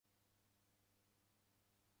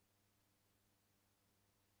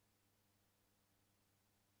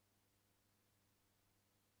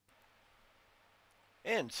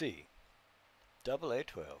NC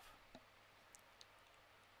AA12.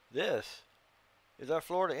 This is our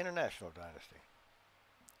Florida International Dynasty.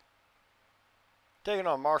 Taking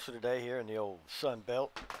on Marshall today here in the old Sun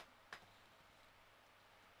Belt.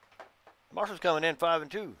 Marshall's coming in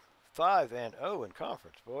 5-2. 5-0 in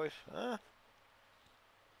conference, boys. Huh?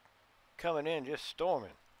 Coming in just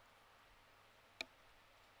storming.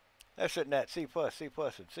 They're sitting at C+, C+,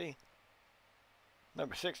 and C.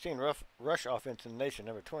 Number 16 rush offense in the nation.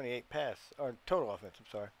 Number 28 pass, or total offense, I'm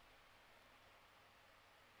sorry.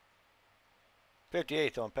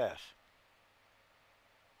 58th on pass.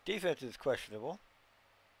 Defense is questionable.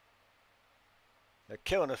 They're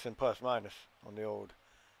killing us in plus minus on the old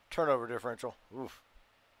turnover differential. Oof.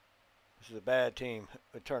 This is a bad team.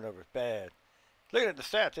 The turnover is bad. Looking at the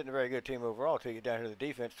stats, it's a very good team overall. Till you get down here to the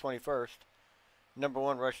defense, 21st. Number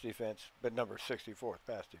 1 rush defense, but number 64th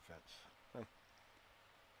pass defense.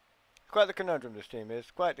 Quite the conundrum this team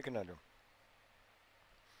is. Quite the conundrum.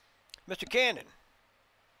 Mr. Cannon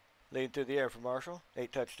leading through the air for Marshall.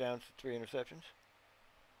 8 touchdowns, 3 interceptions.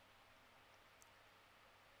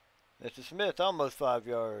 Mr. Smith, almost 5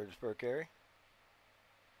 yards per carry.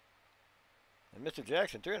 And Mr.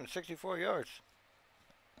 Jackson, 364 yards.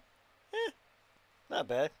 Not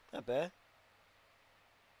bad, not bad.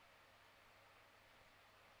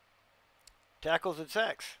 Tackles and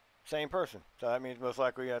sacks, same person. So that means most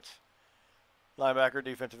likely that's linebacker,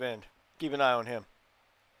 defensive end. Keep an eye on him.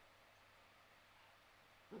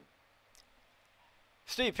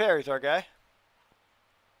 Steve Perry's our guy.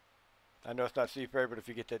 I know it's not Steve Perry, but if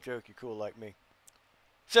you get that joke, you're cool like me.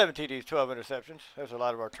 7 TDs, 12 interceptions. There's a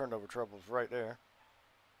lot of our turnover troubles right there.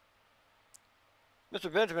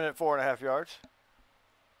 Mr. Benjamin at 4.5 yards.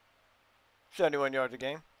 71 yards a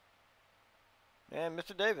game. And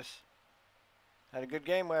Mr. Davis had a good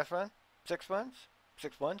game last run. 6 runs.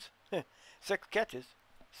 6 runs. 6 catches.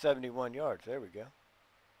 71 yards. There we go.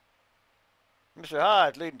 Mr.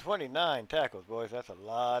 Hyde leading 29 tackles, boys. That's a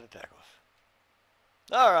lot of tackles.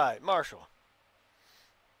 All right, Marshall.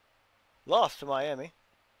 Lost to Miami.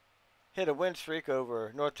 Hit a win streak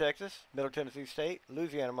over North Texas, Middle Tennessee State,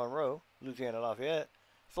 Louisiana Monroe, Louisiana Lafayette,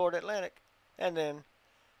 Florida Atlantic, and then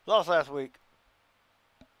lost last week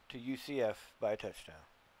to UCF by a touchdown.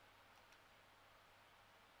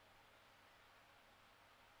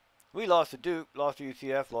 We lost to Duke, lost to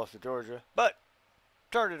UCF, lost to Georgia, but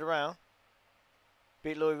turned it around.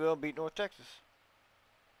 Beat Louisville, beat North Texas.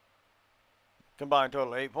 Combined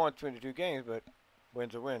total of 8 points between the 2 games, but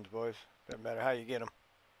wins are wins, boys. Doesn't matter how you get them.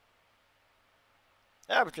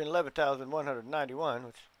 Averaging 11,191,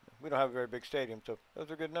 which we don't have a very big stadium, so those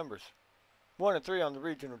are good numbers. 1-3 on the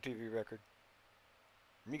regional TV record.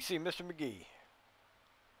 And you can see Mr. McGee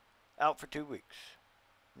out for 2 weeks.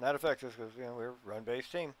 And that affects us because we're a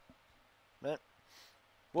run-based team. But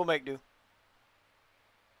we'll make do.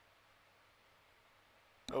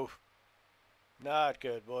 Oh, not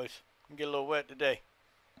good, boys. We get a little wet today.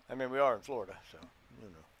 I mean, we are in Florida, so you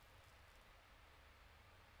know.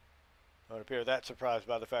 I don't appear that surprised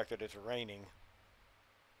by the fact that it's raining.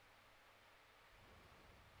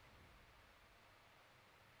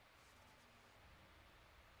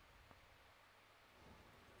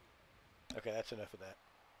 Okay, that's enough of that.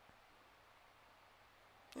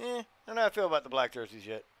 I don't know how I feel about the black jerseys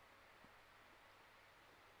yet.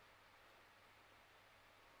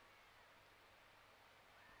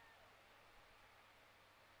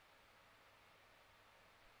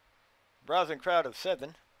 Browsing crowd of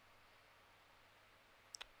 7.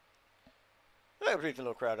 That was a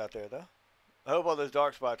little crowd out there, though. I hope all those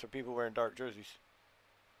dark spots are people wearing dark jerseys.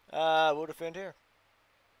 We'll defend here.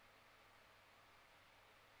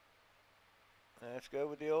 Let's go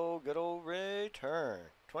with the old, good old return.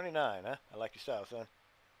 29, huh? I like your style, son.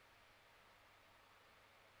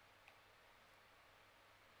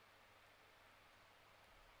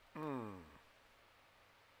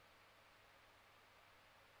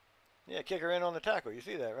 Yeah, kick her in on the tackle. You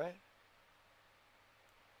see that, right?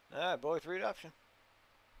 All right, boys, read option.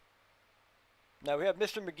 Now, we have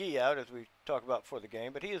Mr. McGee out, as we talked about before the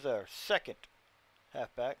game, but he is our second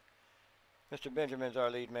halfback. Mr. Benjamin's our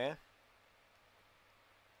lead man.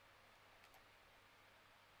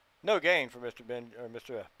 No gain for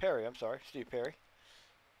Mr. Perry, I'm sorry, Steve Perry.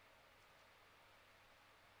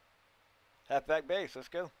 Halfback base, let's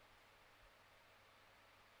go.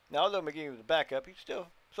 Now, although McGee was a backup, he still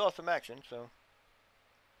saw some action, so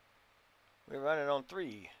we're running on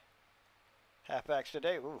 3 halfbacks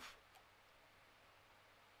today. Oof.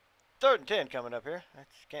 3rd and 10 coming up here. I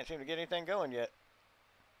just can't seem to get anything going yet.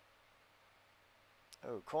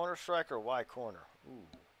 Oh, corner striker, Y corner. Ooh.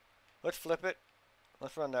 Let's flip it.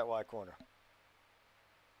 Let's run that Y corner.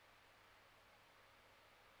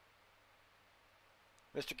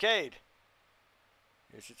 Mr. Cade.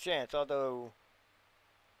 Here's your chance, although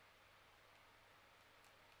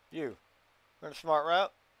you run a smart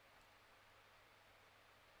route.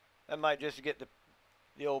 That might just get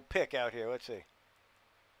the old pick out here. Let's see.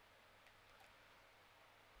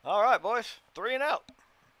 All right, boys. 3 and out.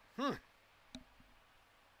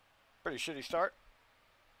 Pretty shitty start.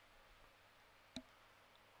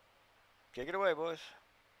 Kick it away, boys.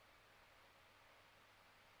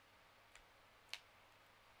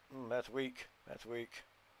 That's weak. That's weak.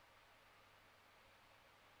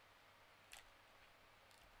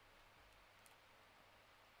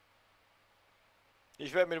 You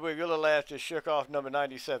expect me to believe your little ass just shook off number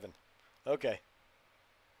 97. Okay.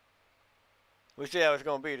 We see how it's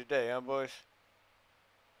going to be today, huh, boys?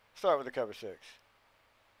 Start with the cover 6.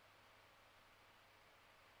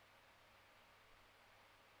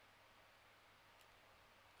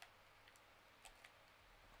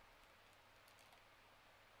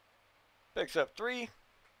 Picks up 3.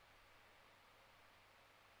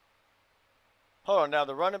 Hold on, now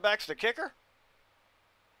the running back's the kicker?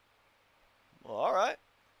 Well, all right.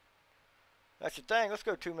 That's your thing. Let's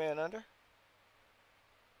go 2-man under.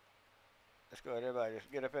 Let's go ahead, everybody.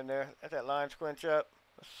 Just get up in there. Let that line squinch up.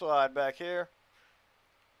 Let's slide back here.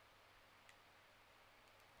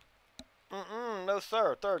 No,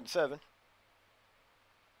 sir. 3rd and 7.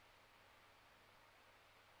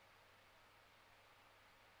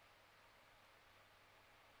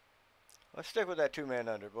 Let's stick with that 2-man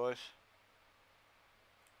under, boys.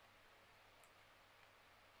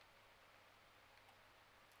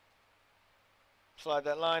 Slide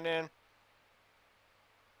that line in.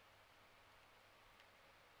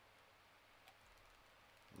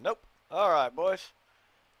 Nope. All right, boys.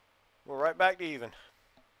 We're right back to even.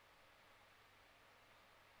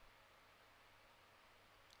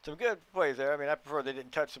 Some good plays there. I mean, I prefer they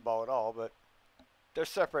didn't touch the ball at all, but they're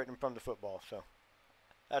separating from the football, so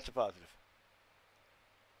that's a positive.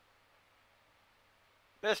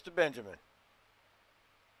 Mr. Benjamin.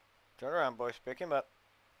 Turn around, boys. Pick him up.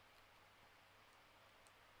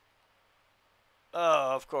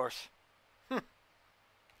 Oh, of course.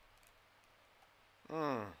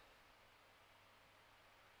 The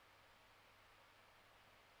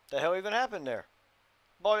hell even happened there?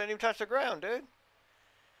 Ball didn't even touch the ground, dude.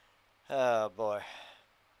 Oh, boy.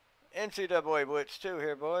 NCAA blitz, too,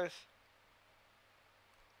 here, boys.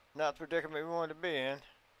 Not the predicament we wanted to be in.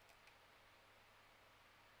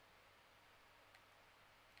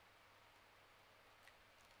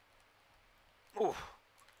 Ooh.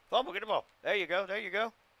 Fumble, get the ball. There you go, there you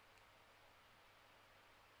go.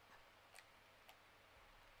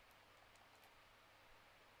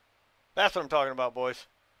 That's what I'm talking about, boys.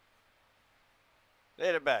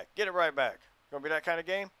 Get it back. Get it right back. Gonna be that kind of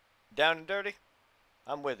game? Down and dirty?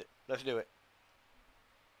 I'm with it. Let's do it.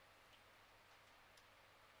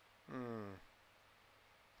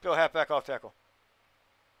 Go halfback off tackle.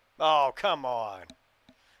 Oh, come on.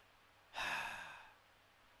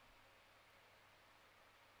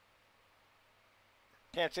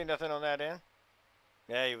 Can't see nothing on that end.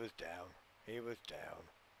 Yeah, he was down. He was down. I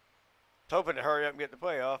was hoping to hurry up and get the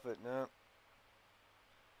play off, but no.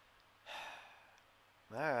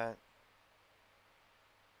 Alright.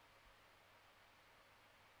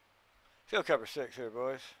 Still cover 6 here,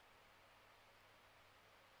 boys.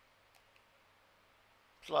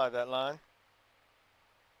 Slide that line.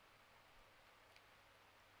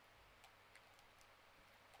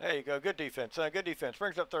 There you go. Good defense. Good defense.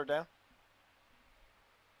 Brings up 3rd down.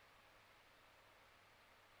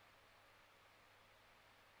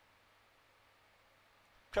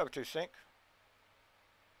 Cover 2 sink.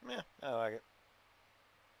 Yeah, I like it.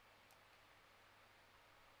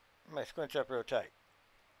 I might squinch up real tight.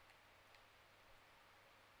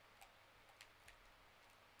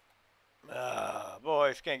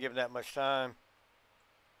 Boys, can't give him that much time.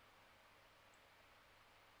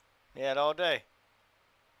 He had all day.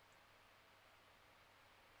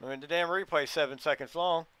 I mean, the damn replay 7 seconds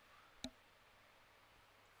long.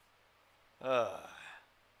 They're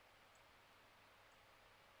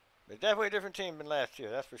definitely a different team than last year,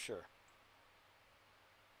 that's for sure.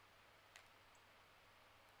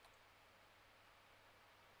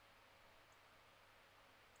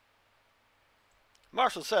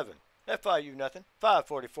 Marshall 7, FIU nothing.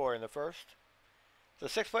 5:44 in the first.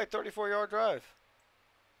 It's a 6-play, 34-yard drive.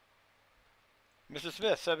 Mr.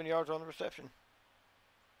 Smith, 7 yards on the reception.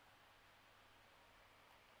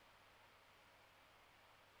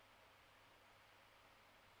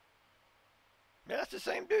 Yeah, that's the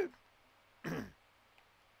same dude.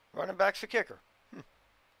 Running back's the kicker.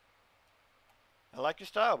 I like your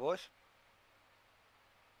style, boys.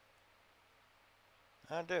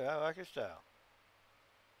 I do. I like your style.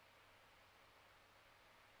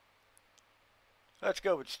 Let's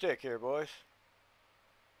go with stick here, boys.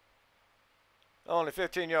 Only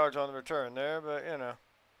 15 yards on the return there, but, you know,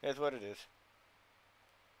 it's what it is.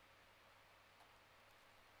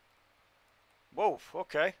 Whoa,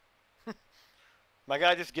 okay. My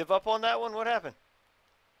guy just give up on that one? What happened?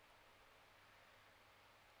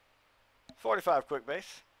 45 quick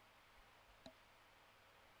base.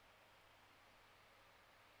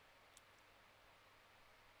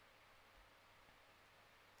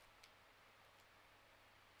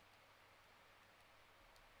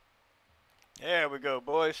 There we go,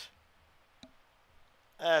 boys.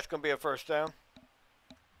 That's going to be a first down.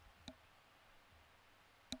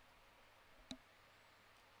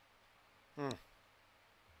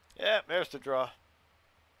 Yeah, there's the draw.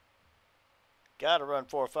 Got to run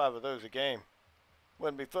 4 or 5 of those a game.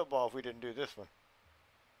 Wouldn't be football if we didn't do this one.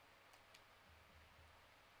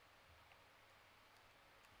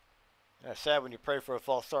 That's sad when you pray for a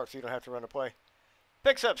false start so you don't have to run a play.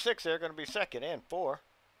 Picks up 6 there, going to be second and 4.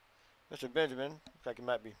 Mr. Benjamin, looks like he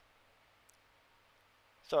might be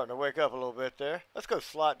starting to wake up a little bit there. Let's go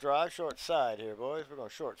slot drive, short side here, boys. We're going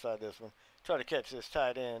to short side this one. Try to catch this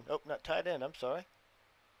tight end. Oh, not tight end, I'm sorry.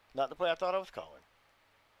 Not the play I thought I was calling.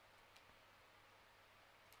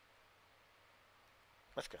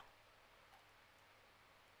 Let's go.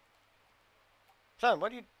 Son,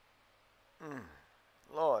 what do you...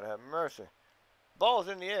 Lord have mercy. Ball's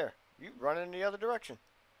in the air. You running in the other direction.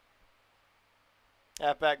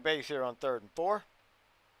 Halfback base here on 3rd and 4.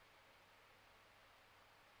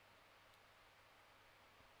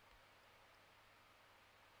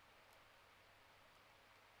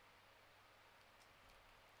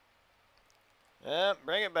 Yeah,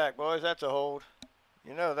 bring it back, boys. That's a hold.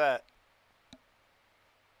 You know that.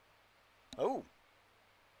 Oh.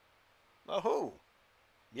 Oh.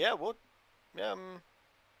 Yeah, what? Yeah,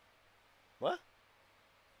 what?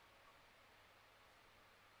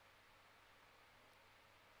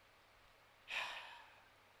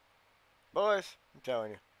 Boys, I'm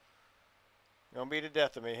telling you. Gonna be the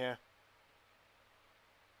death of me here.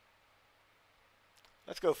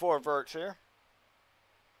 Let's go 4 verts here.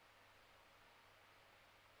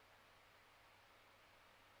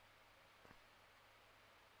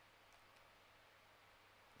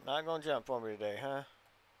 Not gonna jump for me today, huh?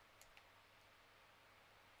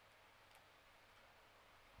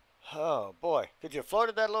 Oh boy, could you have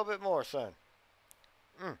floated that a little bit more, son?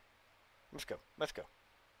 Let's go. Let's go.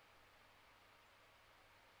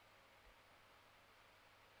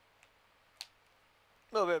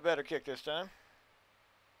 A little bit better kick this time.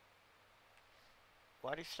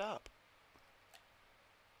 Why'd he stop?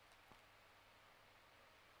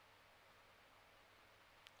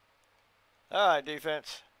 All right,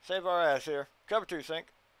 defense. Save our ass here. Cover 2, Sink.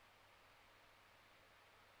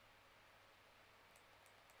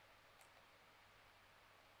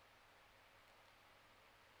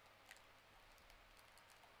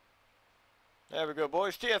 There we go,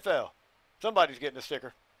 boys. TFL. Somebody's getting a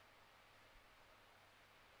sticker.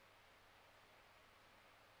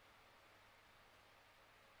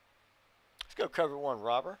 Let's go cover 1,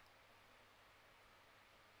 Robber.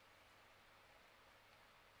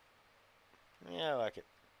 Yeah, I like it.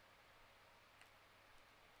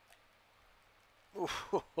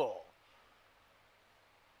 Ooh.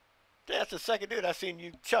 That's the second dude I seen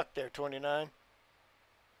you chuck there, 29.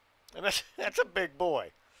 And that's a big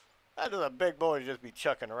boy. That is a big boy to just be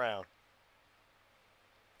chucking around.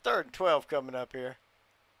 3rd and 12 coming up here.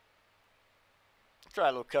 Let's try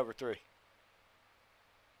a little cover 3.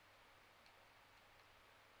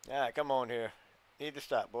 All right, come on here. Need to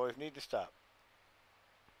stop, boys. Need to stop.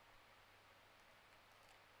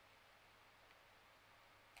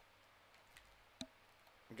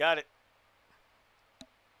 Got it.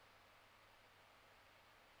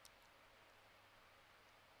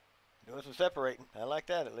 Doing some separating. I like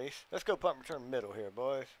that at least. Let's go punt return middle here,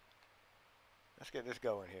 boys. Let's get this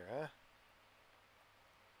going here, huh?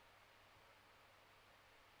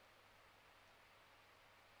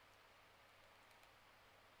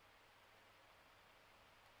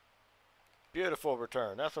 Beautiful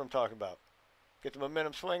return. That's what I'm talking about. Get the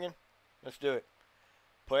momentum swinging. Let's do it.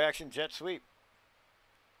 Play action jet sweep.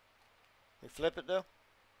 We flip it though.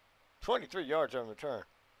 23 yards on return.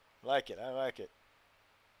 Like it. I like it.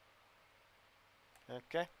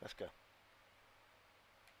 Okay, let's go.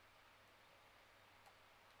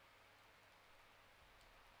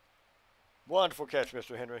 Wonderful catch,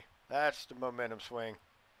 Mr. Henry. That's the momentum swing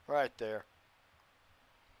right there.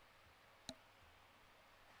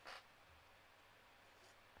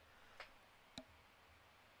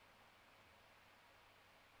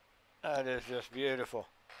 That is just beautiful.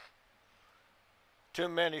 2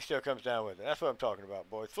 men, he still comes down with it. That's what I'm talking about,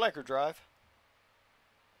 boys. Flanker drive.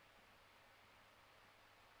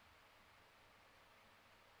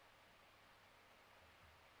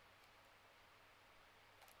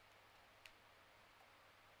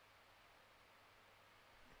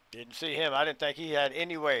 Didn't see him. I didn't think he had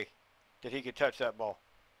any way that he could touch that ball.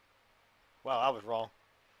 Wow, I was wrong.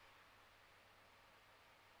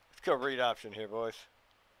 Let's go read option here, boys.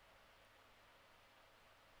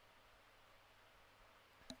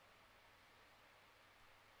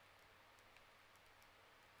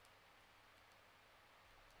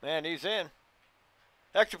 Man, he's in.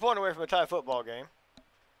 Extra point away from a tie football game.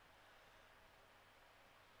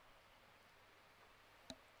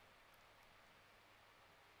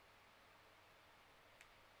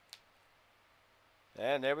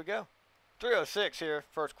 And there we go. 3:06 here,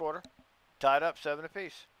 first quarter. Tied up 7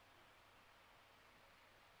 apiece.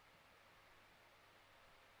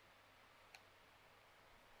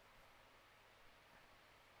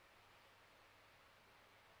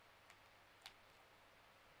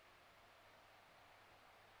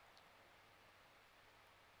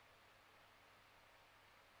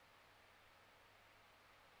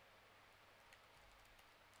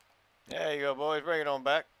 There you go, boys. Bring it on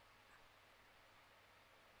back.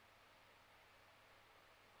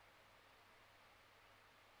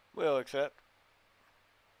 We'll accept.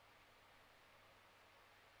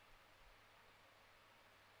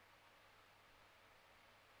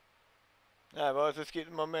 All right, boys, let's keep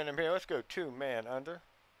the momentum here. Let's go 2 man under.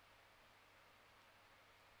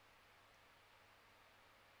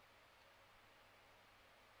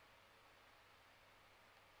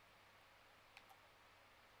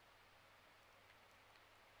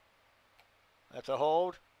 That's a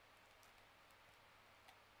hold.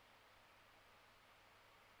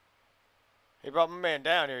 He brought my man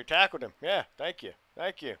down here. He tackled him. Yeah, thank you.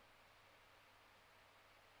 Thank you.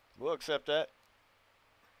 We'll accept that.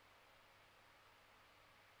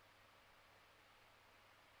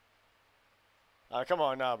 Come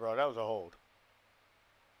on now, bro. That was a hold.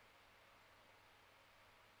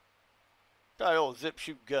 Got an old zip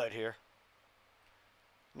shoot gut here.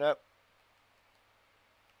 Nope.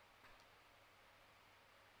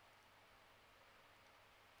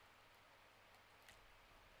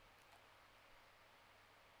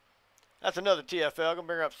 That's another TFL. Gonna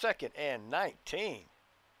bring her up 2nd and 19.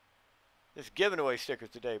 Just giving away stickers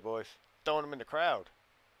today, boys. Throwing them in the crowd.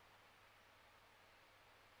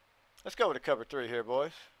 Let's go with a cover 3 here,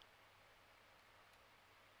 boys.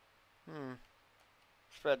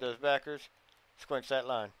 Spread those backers. Squinch that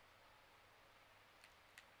line.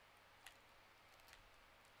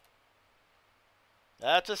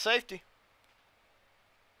 That's a safety.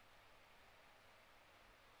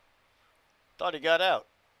 Thought he got out.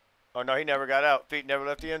 Oh, no, he never got out. Feet never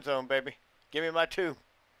left the end zone, baby. Give me my 2.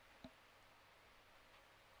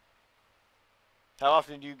 How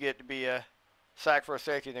often do you get to be sacked for a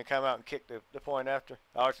safety and then come out and kick the point after?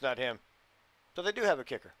 Oh, it's not him. So they do have a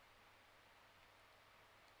kicker.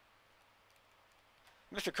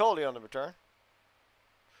 Mr. Coley on the return.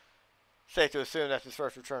 Safe to assume that's his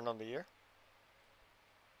first return on the year.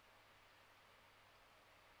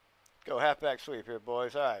 Go halfback sweep here,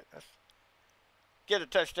 boys. All right, let's get a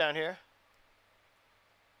touchdown here.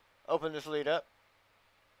 Open this lead up.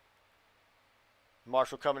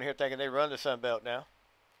 Marshall coming here thinking they run the Sun Belt now.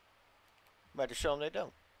 Might have show them they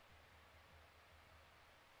don't.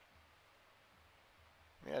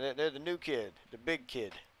 Yeah, they're the new kid, the big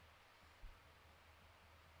kid.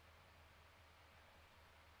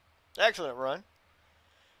 Excellent run.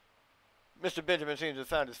 Mr. Benjamin seems to have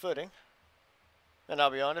found his footing. And I'll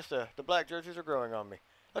be honest, the black jerseys are growing on me.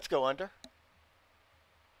 Let's go under.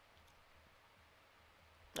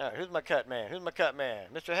 All right, who's my cut man? Who's my cut man?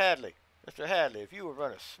 Mr. Hadley. Mr. Hadley, if you would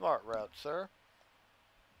run a smart route, sir.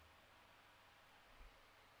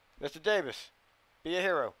 Mr. Davis, be a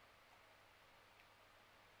hero.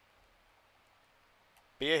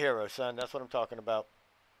 Be a hero, son. That's what I'm talking about.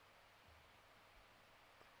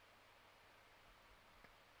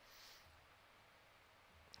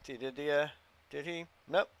 See, did he?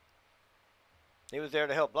 Nope. He was there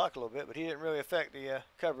to help block a little bit, but he didn't really affect the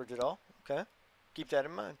coverage at all. Okay. Keep that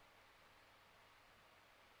in mind.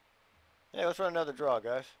 Yeah, let's run another draw,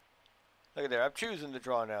 guys. Look at there. I'm choosing the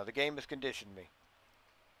draw now. The game has conditioned me.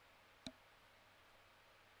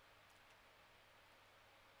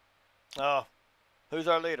 Oh, who's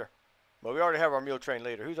our leader? Well, we already have our mule train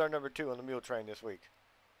leader. Who's our number 2 on the mule train this week?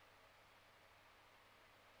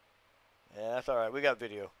 Yeah, that's all right. We got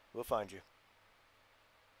video. We'll find you.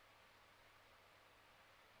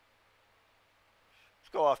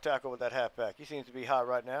 go off tackle with that halfback. He seems to be hot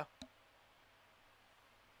right now.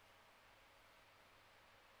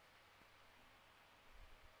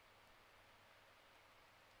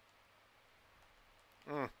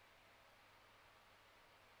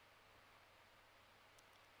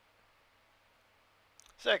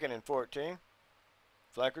 Second and 14.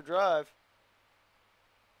 Flanker drive.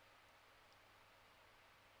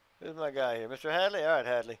 Who's my guy here? Mr. Hadley? All right,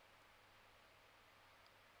 Hadley.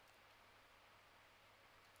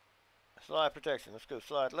 Slide protection. Let's go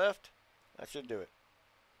slide left. That should do it.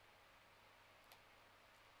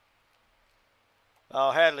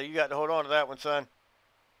 Oh, Hadley, you got to hold on to that one, son.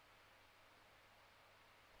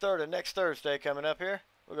 Third and next Thursday coming up here.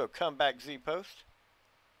 We'll go comeback Z post.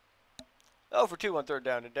 0 for 2 on third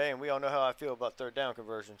down today, and we all know how I feel about third down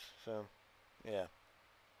conversions. So, yeah.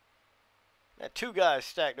 Got two guys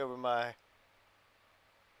stacked over my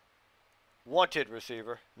wanted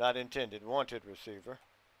receiver. Not intended, wanted receiver.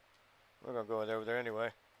 We're going to go over there anyway.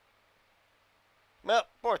 Well,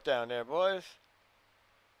 fourth down there, boys.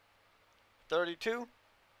 32.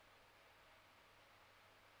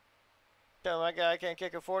 Tell my guy I can't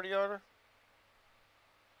kick a 40-yarder.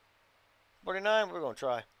 49, we're going to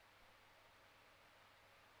try.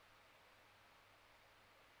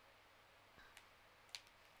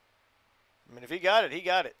 I mean, if he got it, he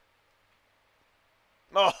got it.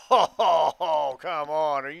 Oh, come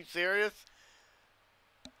on. Are you serious?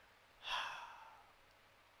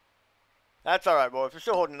 That's all right, boys. We're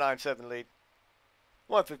still holding a 9-7 lead.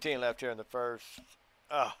 1:15 left here in the first.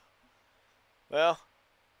 Well,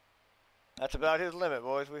 that's about his limit,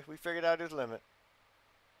 boys. We figured out his limit.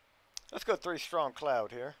 Let's go 3 strong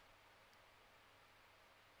cloud here.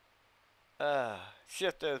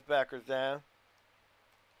 Shift those backers down.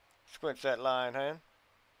 Squinch that line hand.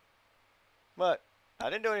 What? I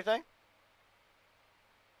didn't do anything.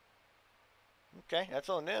 Okay, that's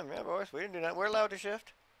on them. Yeah, boys. We didn't do that. We're allowed to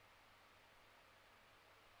shift.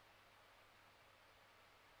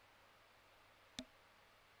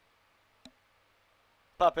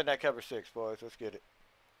 Pop in that cover 6, boys. Let's get it.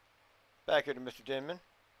 Back here to Mr. Denman.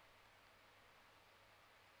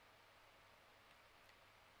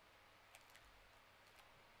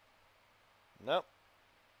 Nope.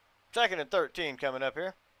 Second and 13 coming up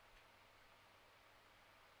here.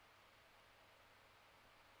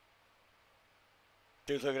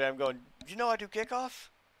 Dude's looking at him going, "Do you know I do kickoffs?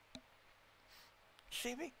 You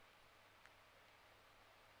see me?"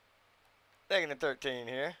 Second and 13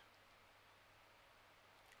 here.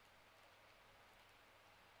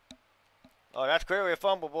 Oh, that's clearly a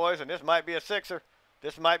fumble, boys, and this might be a sixer.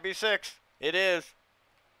 This might be 6. It is.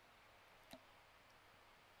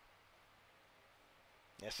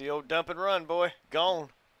 That's the old dump and run, boy. Gone.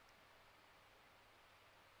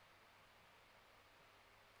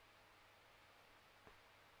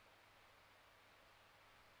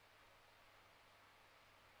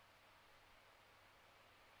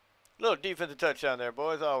 Little defensive touchdown there,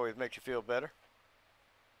 boys. Always makes you feel better.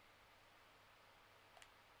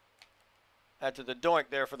 After the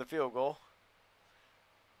doink there for the field goal.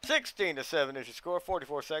 16-7 is your score.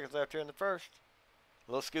 44 seconds left here in the first.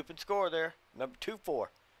 A little scoop and score there. Number 2-4.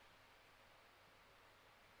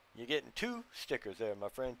 You're getting 2 stickers there, my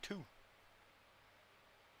friend. 2.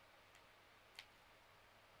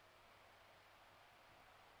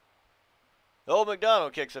 Old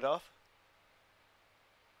McDonald kicks it off.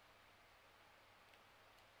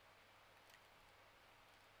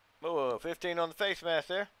 Oh, 15 on the face mask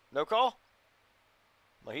there. No call?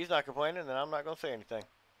 Well, he's not complaining, then I'm not going to say anything.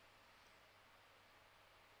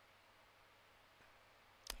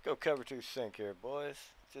 Go cover 2 sink here, boys.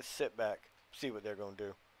 Just sit back. See what they're going to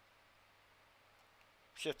do.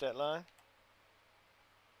 Shift that line.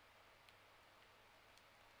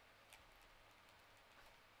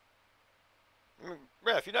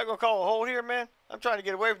 Ref, you're not going to call a hold here, man? I'm trying to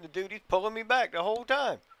get away from the dude. He's pulling me back the whole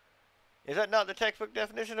time. Is that not the textbook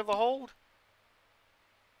definition of a hold?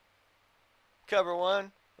 Cover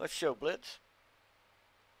 1. Let's show blitz.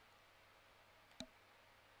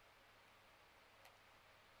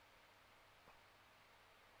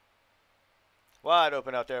 Wide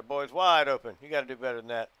open out there, boys. Wide open. You got to do better than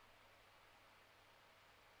that.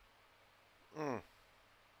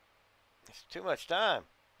 It's too much time.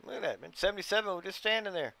 Look at that, man. 77 was just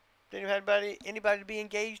standing there. Didn't even have anybody to be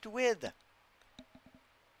engaged with.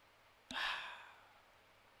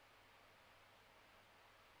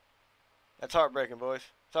 That's heartbreaking, boys.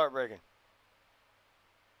 It's heartbreaking.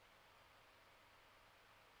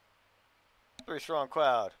 3 strong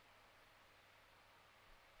crowd.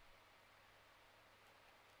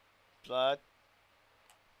 Slide.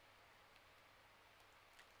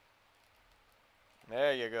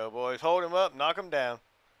 There you go, boys. Hold him up, knock him down.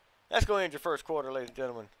 Let's go into your first quarter, ladies and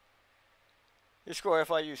gentlemen. Your score,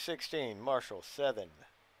 FIU 16, Marshall 7.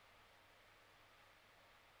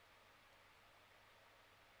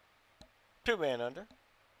 Two-man under.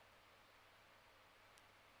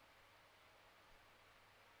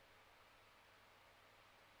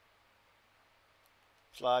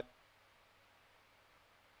 Slide.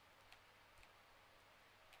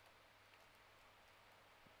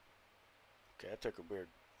 Okay, that took a weird.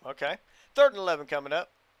 Okay. 3rd and 11 coming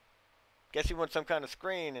up. Guess he wants some kind of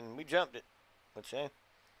screen, and we jumped it. Let's see.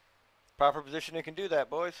 Proper positioning can do that,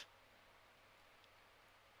 boys.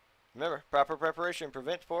 Remember, proper preparation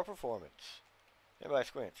prevents poor performance. Everybody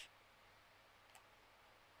squinch.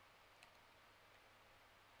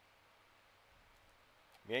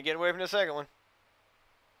 You ain't getting away from the second one.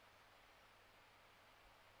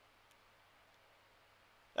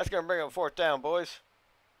 That's going to bring up 4th down, boys.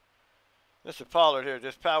 Mr. Pollard here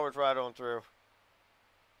just powers right on through.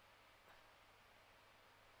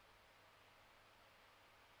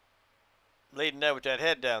 Leading that with that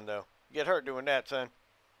head down, though. You get hurt doing that, son.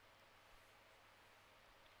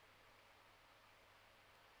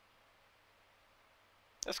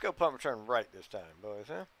 Let's go punt return right this time, boys,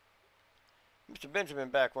 huh? Mr. Benjamin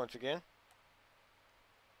back once again.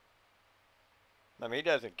 I mean, he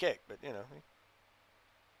doesn't kick, but, you know.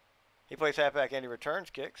 He plays halfback and he returns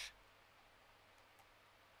kicks.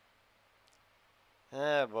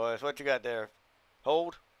 Ah, boys, what you got there?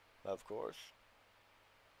 Hold? Of course.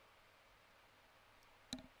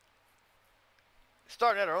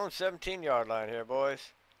 Starting at our own 17-yard line here,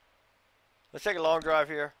 boys. Let's take a long drive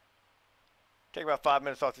here. Take about 5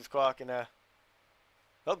 minutes off this clock and,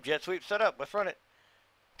 oh, jet sweep set up. Let's run it.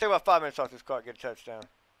 Take about 5 minutes off this clock, get a touchdown.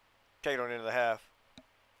 Take it on into the half.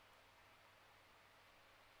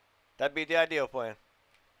 That'd be the ideal plan.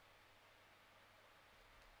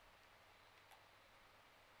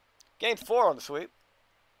 Gain 4 on the sweep.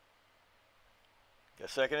 Got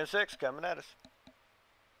 2nd and 6 coming at us.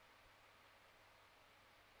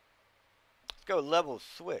 Let's go level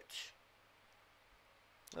switch.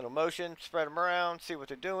 Little motion, spread them around, see what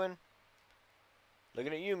they're doing.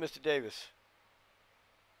 Looking at you, Mr. Davis.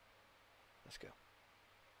 Let's go.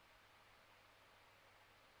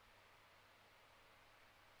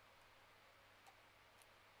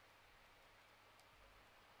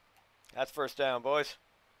 That's 1st down, boys.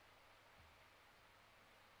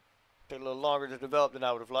 Took a little longer to develop than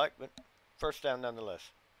I would have liked, but 1st down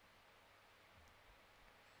nonetheless.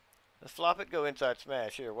 Let's flop it, go inside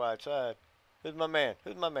smash here, wide side. Who's my man?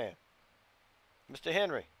 Who's my man? Mr.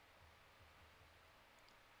 Henry.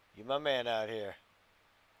 You my man out here.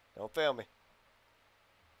 Don't fail me.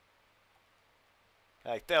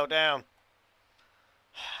 He fell down.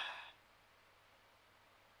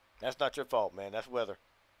 That's not your fault, man. That's weather.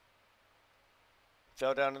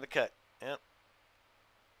 Fell down in the cut. Yep.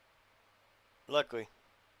 Luckily.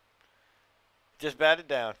 Just batted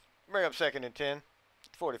down. Bring up 2nd and 10.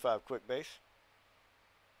 45 quick base.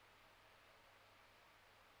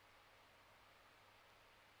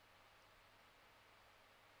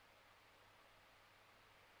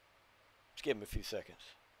 Just give him a few seconds.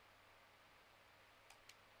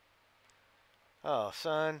 Oh,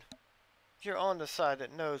 son. You're on the side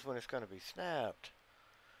that knows when it's going to be snapped.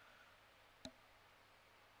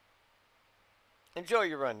 Enjoy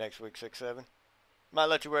your run next week, 6-7. Might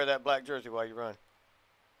let you wear that black jersey while you run.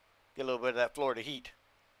 Get a little bit of that Florida heat.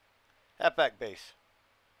 Halfback base.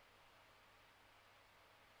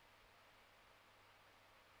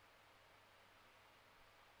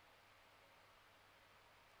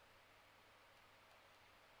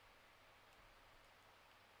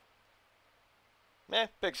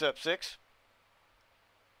 Picks up 6.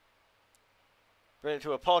 Bring it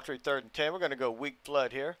to a paltry 3rd and 10. We're going to go weak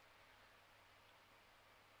flood here.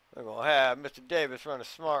 We're going to have Mr. Davis run a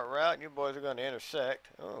smart route, and you boys are going to intersect.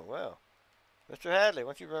 Oh, well. Mr. Hadley, why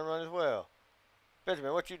don't you run as well?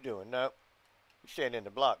 Benjamin, what you doing? Nope. You staying in the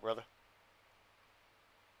block, brother.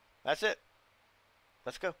 That's it.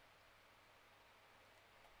 Let's go.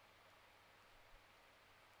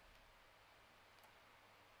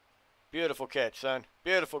 Beautiful catch, son.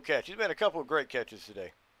 Beautiful catch. He's made a couple of great catches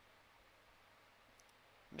today.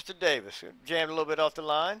 Mr. Davis jammed a little bit off the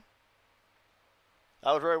line.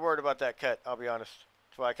 I was very worried about that cut, I'll be honest.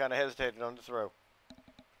 That's why I kind of hesitated on the throw.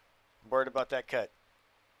 Worried about that cut.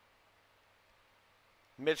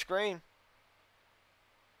 Mid-screen.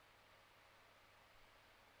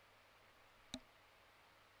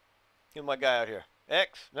 Get my guy out here.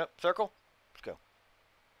 X. Nope. Circle. Let's go.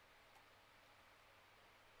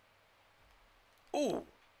 Ooh.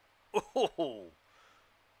 Ooh.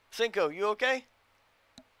 Cinco, you okay?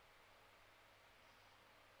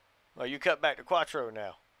 Oh, you cut back to Quattro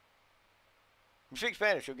now. If you speak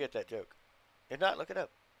Spanish, you'll get that joke. If not, look it up.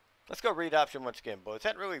 Let's go read option once again, boys. It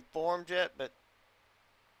hasn't really formed yet, but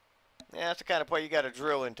yeah, that's the kind of play you got to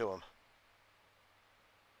drill into them.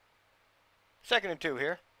 2nd and 2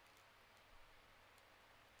 here.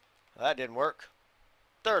 Well, that didn't work.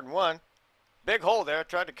 3rd and 1. Big hole there.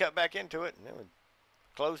 Tried to cut back into it, and it was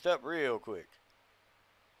closed up real quick.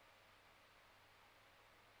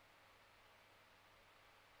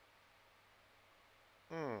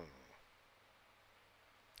 Let's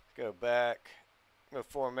go back. Go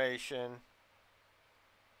formation.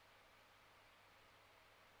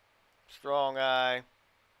 Strong eye.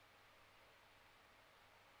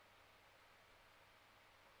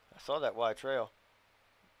 I saw that wide trail.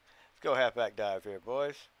 Let's go halfback dive here,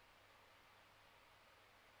 boys.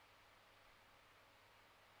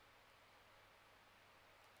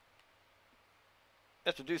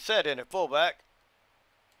 Mr. Doucette in at fullback.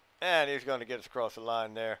 And he's going to get us across the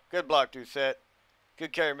line there. Good block, Doucette.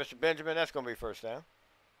 Good carry, Mr. Benjamin. That's going to be 1st down.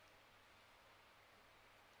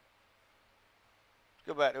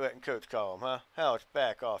 Go back to letting coach call him, huh? House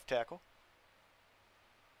back off tackle.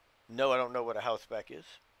 No, I don't know what a house back is.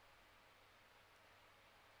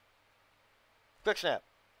 Quick snap.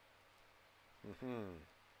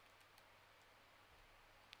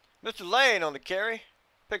 Mr. Lane on the carry.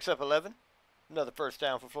 Picks up 11. Another 1st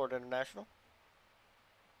down for Florida International.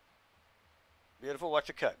 Beautiful. Watch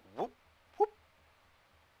the cut. Whoop, whoop.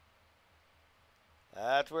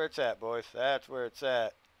 That's where it's at, boys. That's where it's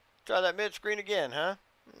at. Try that mid-screen again, huh?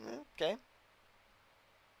 Okay.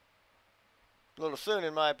 A little soon,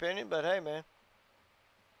 in my opinion, but hey, man.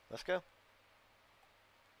 Let's go.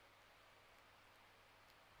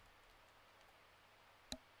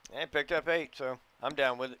 And picked up 8, so I'm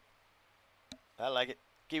down with it. I like it.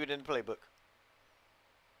 Keep it in the playbook.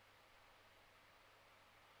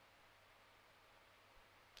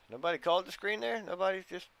 Nobody called the screen there? Nobody's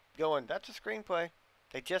just going, that's a screenplay.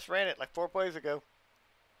 They just ran it like 4 plays ago.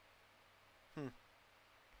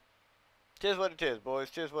 Tis what it is, boys.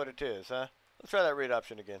 Tis what it is, huh? Let's try that read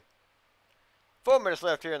option again. 4 minutes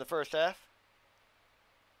left here in the 1st half.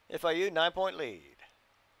 FIU, 9-point lead.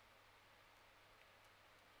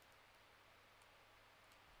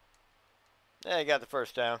 Yeah, you got the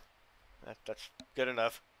 1st down. That's good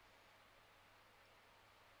enough.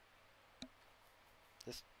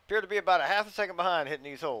 This appeared to be about a half a second behind hitting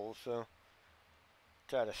these holes, so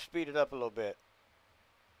try to speed it up a little bit.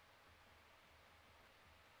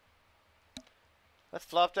 Let's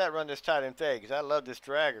flop that, run this tight end fade, because I love this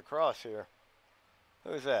drag across here.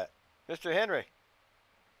 Who's that? Mr. Henry.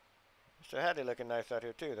 Mr. Hadley looking nice out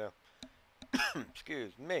here too, though.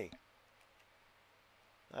 Excuse me.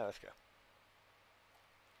 All right, let's go.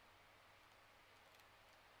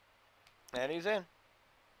 And he's in.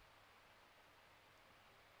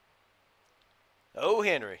 Oh,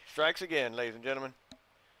 Henry strikes again, ladies and gentlemen.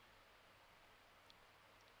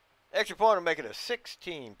 Extra point will make it a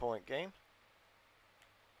 16-point game.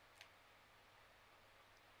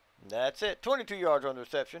 That's it. 22 yards on the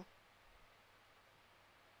reception.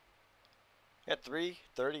 Got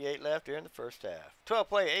 3:38 left here in the 1st half. 12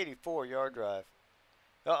 play, 84-yard drive.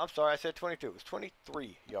 Oh, I'm sorry, I said 22. It was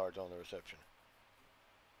 23 yards on the reception.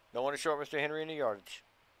 Don't want to short Mr. Henry any yardage.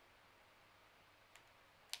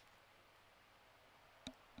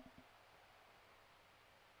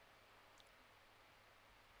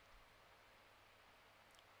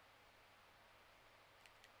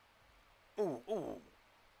 Ooh.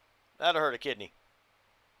 That'll hurt a kidney.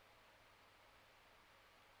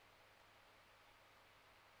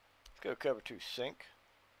 Let's go cover 2 sink.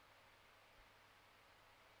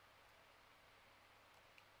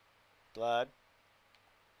 Slide.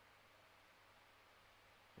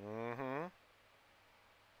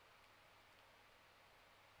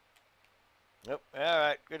 Nope.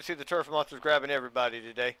 Alright. Good to see the turf monsters grabbing everybody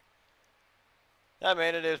today. I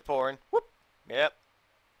mean, it is pouring. Whoop. Yep.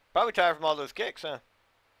 Probably tired from all those kicks, huh?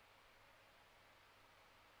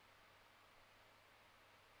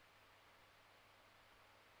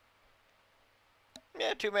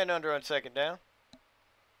 Yeah, 2 men under on 2nd down.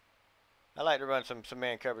 I like to run some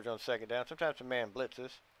man coverage on 2nd down. Sometimes some man blitzes.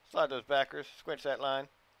 Slide those backers. Squinch that line.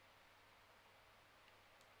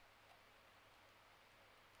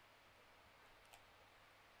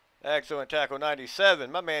 Excellent tackle,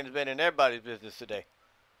 97. My man's been in everybody's business today.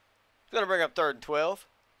 He's going to bring up 3rd and 12.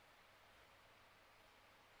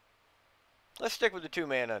 Let's stick with the 2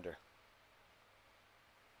 man under.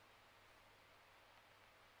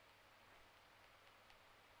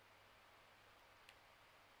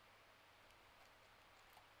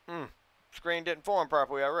 Screen didn't form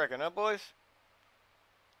properly, I reckon, huh, boys?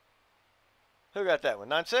 Who got that one?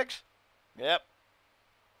 9-6? Yep.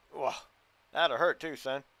 Whoa. That'd hurt too,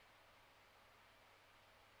 son.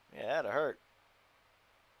 Yeah, that'd hurt.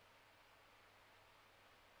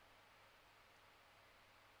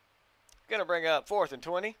 Gonna bring up 4th and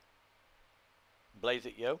 20. Blaze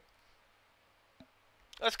it, yo.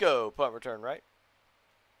 Let's go. Punt return right.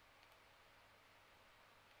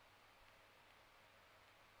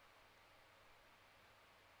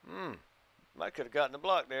 Might could have gotten the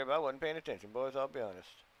block there, but I wasn't paying attention, boys. I'll be honest.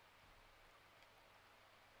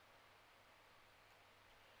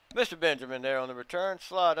 Mr. Benjamin there on the return.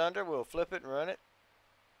 Slide under. We'll flip it and run it.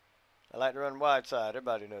 I like to run wide side.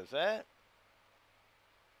 Everybody knows that.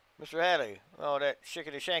 Mr. Hadley, all that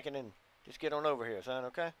shickety shanking and just get on over here, son,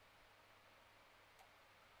 okay?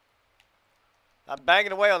 I'm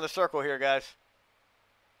banging away on the circle here, guys.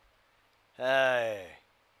 Hey.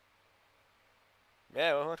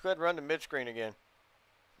 Yeah, well, let's go ahead and run the mid-screen again.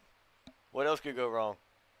 What else could go wrong?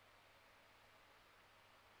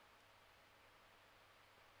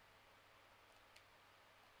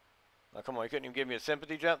 Oh, come on, you couldn't even give me a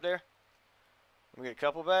sympathy jump there? Let me get a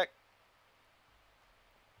couple back.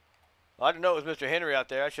 Well, I didn't know it was Mr. Henry out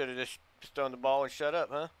there. I should have just thrown the ball and shut up,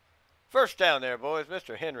 huh? First down there, boys.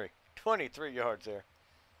 Mr. Henry. 23 yards there.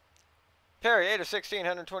 Perry, 8 of 16,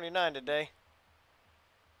 129 today.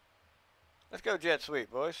 Let's go jet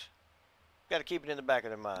sweep, boys. Got to keep it in the back of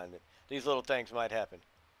their mind that these little things might happen.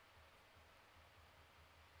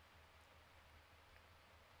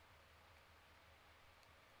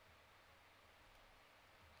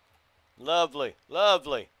 Lovely,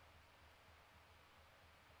 lovely.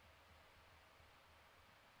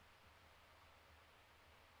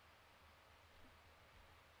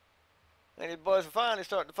 And these boys are finally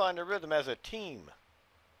starting to find their rhythm as a team.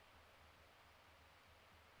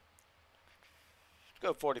 Let's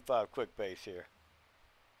go 45 quick pace here.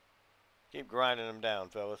 Keep grinding them down,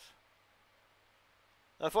 fellas.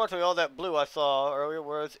 Unfortunately, all that blue I saw earlier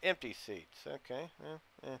was empty seats. Okay,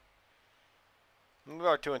 yeah. We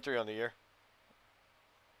are 2 and 3 on the year.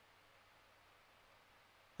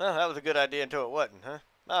 Well, that was a good idea until it wasn't, huh?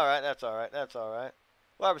 All right, that's all right. That's all right.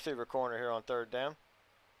 Wide receiver corner here on 3rd down.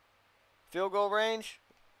 Field goal range?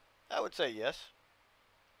 I would say yes.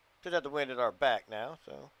 Should have the wind at our back now,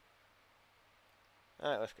 so.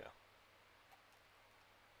 All right, let's go.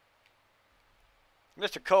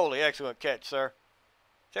 Mr. Coley, excellent catch, sir.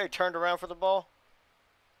 See how he turned around for the ball?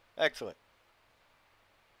 Excellent.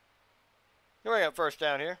 Here we got 1st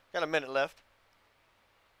down here. Got a minute left.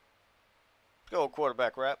 Let's go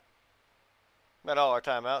quarterback wrap. Got all our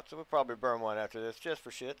timeouts, so we'll probably burn one after this, just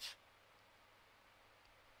for shits.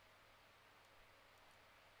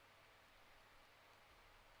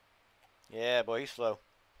 Yeah, boy, he's slow.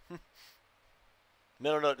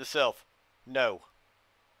 Middle note to self. No.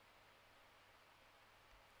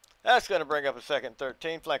 That's going to bring up a 2nd and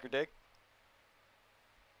 13. Flanker dig.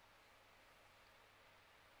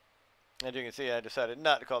 As you can see, I decided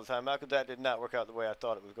not to call the timeout because that did not work out the way I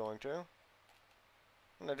thought it was going to.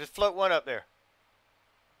 And I just float one up there.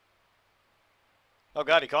 Oh,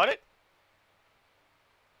 God, he caught it?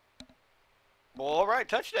 Well, all right,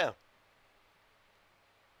 touchdown.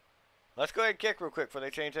 Let's go ahead and kick real quick before they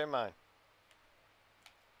change their mind.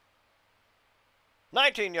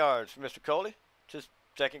 19 yards for Mr. Coley. Just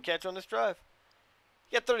 2nd catch on this drive.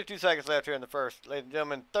 You got 32 seconds left here in the 1st. Ladies and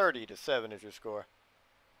gentlemen, 30-7 is your score.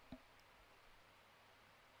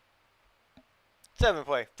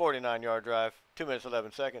 7-play, 49-yard drive. 2 minutes,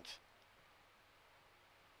 11 seconds.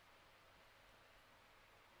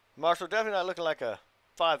 Marshall definitely not looking like a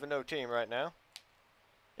 5-0 team right now.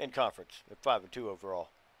 In conference. They're 5-2 overall.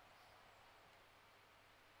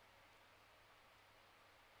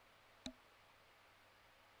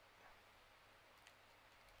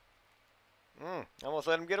 Almost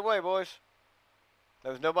let him get away, boys.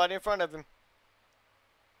 There was nobody in front of him.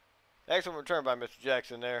 Excellent return by Mr.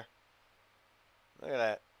 Jackson there. Look at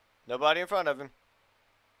that. Nobody in front of him.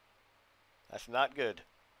 That's not good.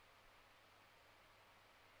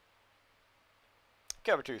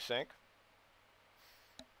 Cover 2 sink.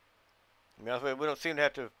 To be honest with you, we don't seem to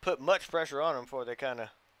have to put much pressure on them before they kind of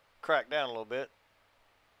crack down a little bit.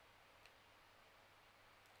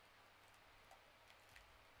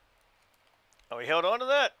 Oh, he held on to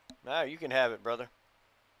that. Now you can have it, brother.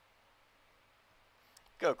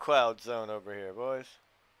 Go cloud zone over here, boys.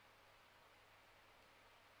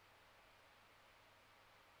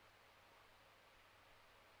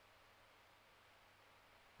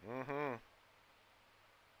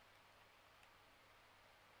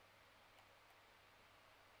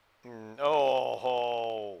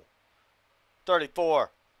 Oh,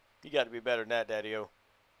 34. You got to be better than that, Daddy-O.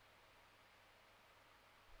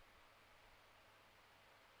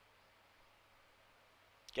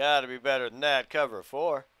 Got to be better than that. Cover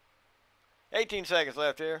 4. 18 seconds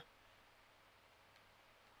left here.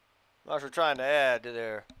 Marshall trying to add to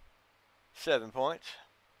their 7 points.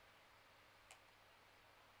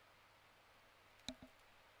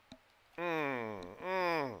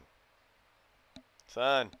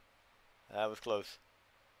 Son, that was close.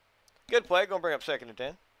 Good play. Going to bring up 2nd and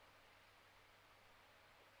 10.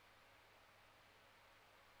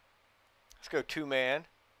 Let's go 2-man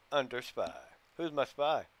under spy. Who's my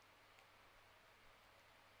spy?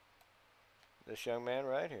 This young man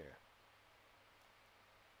right here.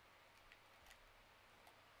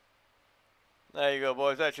 There you go,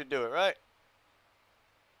 boys. That should do it, right?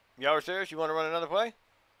 Y'all are serious? You want to run another play?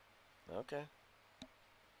 Okay.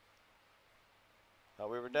 Thought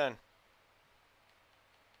we were done.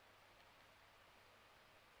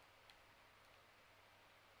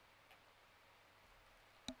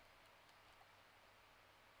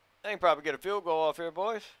 They can probably get a field goal off here,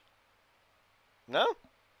 boys. No?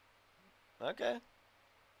 Okay.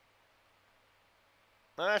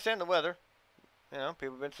 I understand the weather. You know,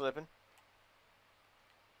 people have been slipping.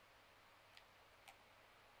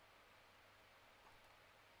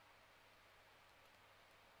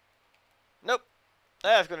 Nope.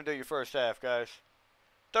 That's going to do your first half, guys.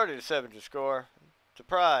 30-7 to score.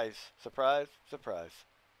 Surprise. Surprise. Surprise.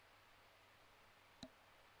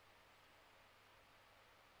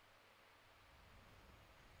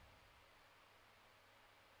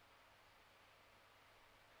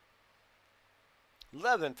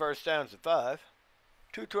 $11 first downs to 5.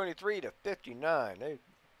 223 to 59. They've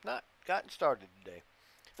not gotten started today.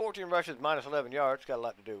 14 rushes, minus 11 yards. Got a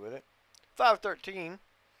lot to do with it. 5-13.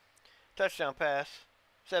 Touchdown pass.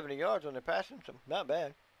 70 yards on their passing, so not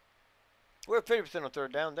bad. We're at 50% on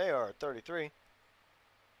 3rd down. They are at 33.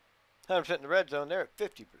 100% in the red zone. They're at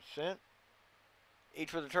 50%. Each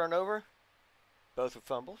for the turnover. Both with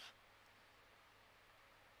fumbles.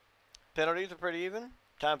 Penalties are pretty even.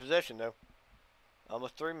 Time possession, though.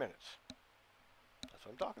 Almost 3 minutes. That's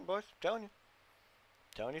what I'm talking, boys. I'm telling you.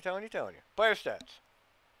 Telling you. Player stats.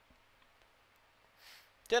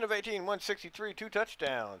 10 of 18, 163, 2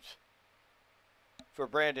 touchdowns for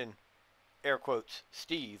Brandon, air quotes,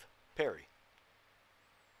 Steve Perry.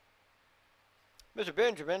 Mr.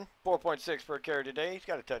 Benjamin, 4.6 per carry today. He's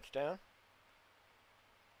got a touchdown.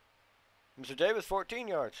 Mr. Davis, 14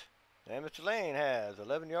 yards. And Mr. Lane has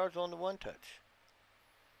 11 yards on the 1 touch.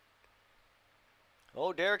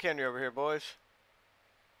 Oh, Derrick Henry over here, boys.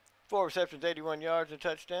 4 receptions, 81 yards, and a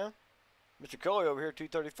touchdown. Mr. Coley over here,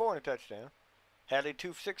 234 and a touchdown. Hadley,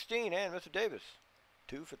 216, and Mr. Davis,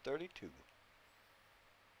 2 for 32.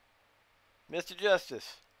 Mr.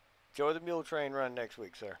 Justice, enjoy the mule train run next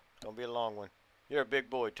week, sir. It's going to be a long one. You're a big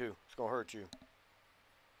boy, too. It's going to hurt you.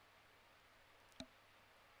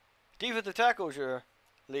 Defensive tackle is your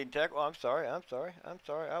leading tackle. Oh, I'm sorry. I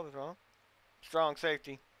was wrong. Strong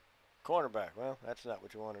safety. Cornerback. Well, that's not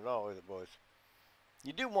what you want at all, is it, boys?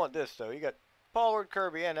 You do want this, though. You got Pollard,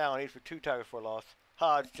 Kirby, and Allen each for 2 tackles for loss.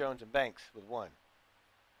 Hodge, Jones, and Banks with 1.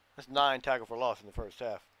 That's 9 tackles for loss in the first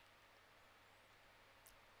half.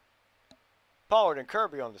 Pollard and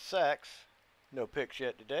Kirby on the sacks. No picks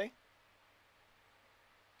yet today.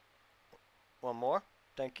 1 more.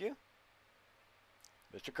 Thank you.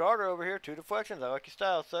 Mr. Carter over here. 2 deflections. I like your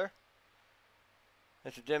style, sir.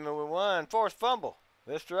 Mr. Denman with 1. Forced fumble.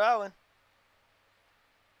 Mr. Allen.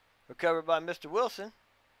 Recovered by Mr. Wilson,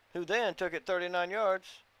 who then took it 39 yards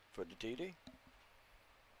for the TD.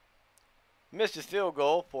 Missed his field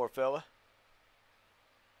goal, poor fella.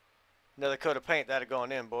 Another coat of paint that had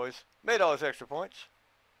gone in, boys. Made all his extra points.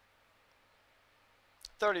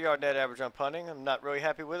 30-yard net average on punting. I'm not really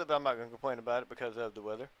happy with it, but I'm not going to complain about it because of the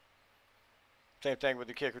weather. Same thing with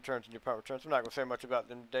the kick returns and your punt returns. I'm not going to say much about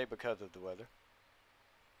them today because of the weather.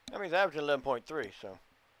 I mean, he's averaging 11.3, so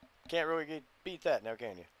can't really beat that now,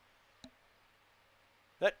 can you?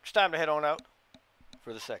 It's time to head on out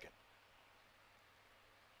for the second.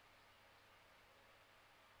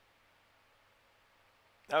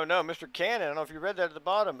 Oh no, Mr. Cannon, I don't know if you read that at the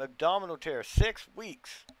bottom. Abdominal tear, 6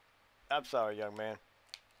 weeks. I'm sorry, young man.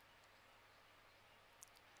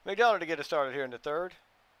 McDonald to get us started here in the 3rd.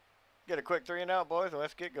 Get a quick 3 and out, boys, and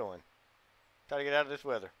let's get going. Try to get out of this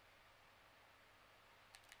weather.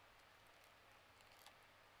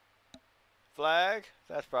 Flag.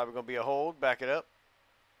 That's probably going to be a hold. Back it up.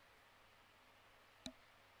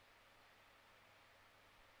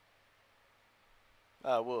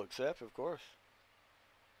 I will accept, of course.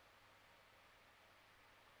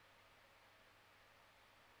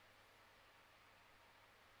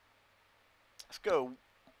 Let's go.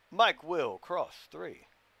 Mike Will, cross 3.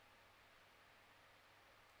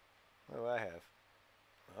 What do I have?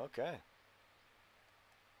 Okay.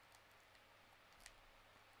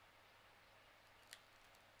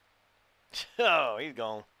 Oh, he's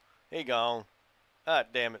gone. He gone. God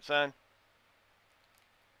damn it, son.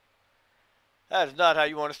 That is not how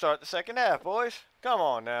you want to start the second half, boys. Come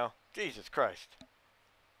on now. Jesus Christ.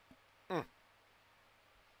 Let's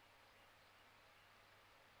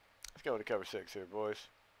go to cover 6 here, boys.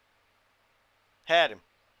 Had him.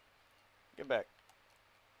 Get back.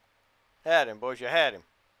 Had him, boys. You had him.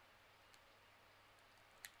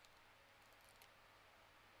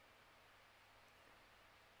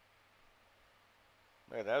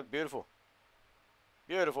 Man, that was beautiful.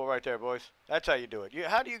 Beautiful right there, boys. That's how you do it.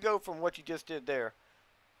 How do you go from what you just did there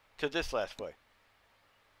to this last play?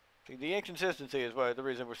 See, the inconsistency is the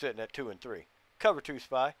reason we're sitting at 2 and 3. Cover 2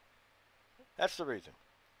 spy. That's the reason.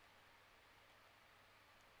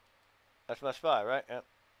 That's my spy, right? Yep.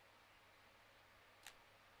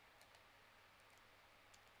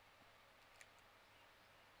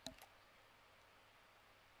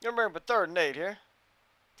 Remember, 3rd and 8 here.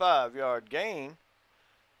 5-yard gain.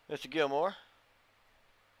 Mr. Gilmore.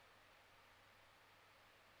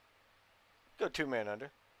 Go 2-man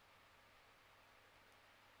under.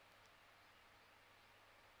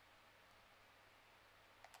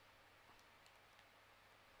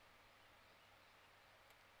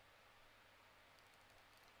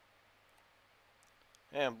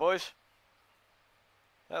 And boys,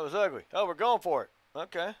 that was ugly. Oh, we're going for it.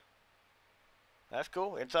 Okay. That's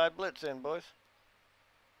cool. Inside blitz in, boys.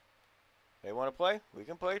 They want to play? We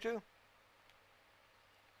can play too.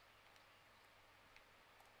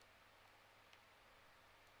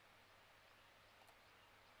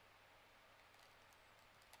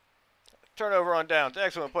 Turnover on downs.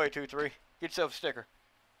 Excellent play, 2-3. Get yourself a sticker.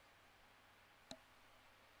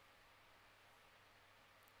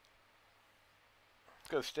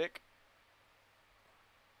 Go stick.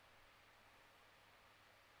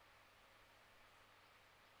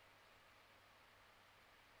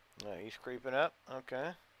 He's creeping up.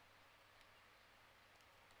 Okay.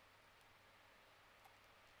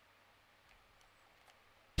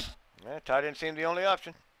 Yeah, tight end seemed the only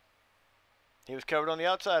option. He was covered on the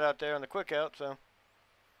outside out there on the quick out, so.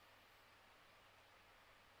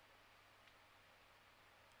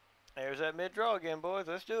 There's that mid-draw again, boys.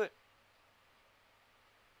 Let's do it.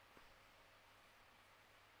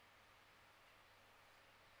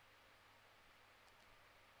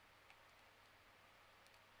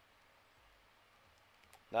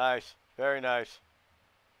 Nice. Very nice.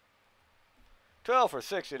 12 for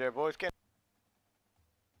 60 there, boys. Let's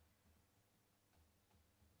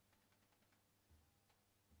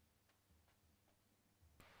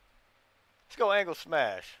go angle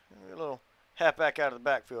smash. A little halfback out of the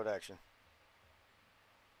backfield action.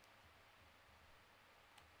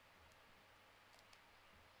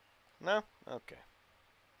 No? Okay.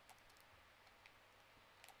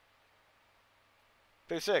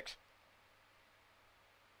 2-6.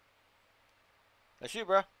 That's you,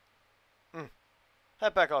 bro.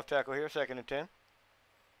 Halfback off tackle here, 2nd and 10.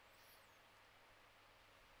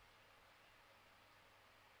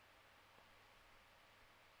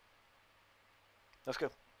 Let's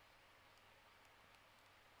go.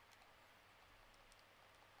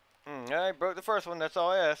 All right, broke the first one. That's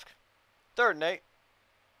all I ask. 3rd and 8. Let's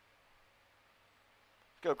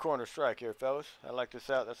go corner strike here, fellas. I like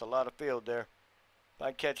this out. That's a lot of field there. If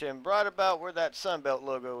I catch him right about where that Sunbelt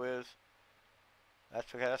logo is.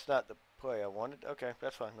 That's okay. That's not the play I wanted. Okay,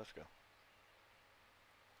 that's fine. Let's go.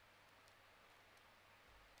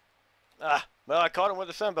 Well, I caught him where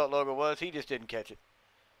the Sunbelt logo was. He just didn't catch it.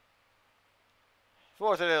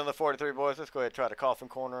 4th and 8 on the 43, boys. Let's go ahead and try to coffin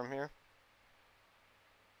corner him here.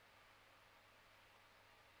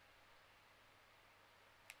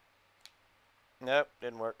 Nope,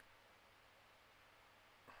 didn't work.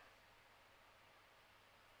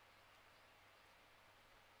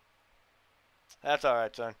 That's all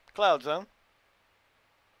right, son. Cloud zone.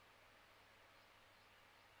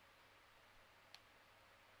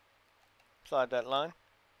 Slide that line.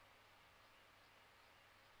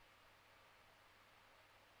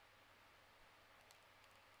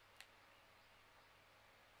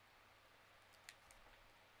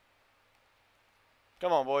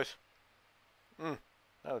 Come on, boys.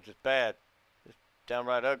 That was just bad. Just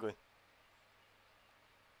downright ugly.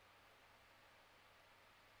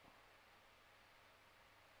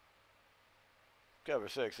 Cover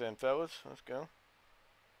 6 then, fellas. Let's go.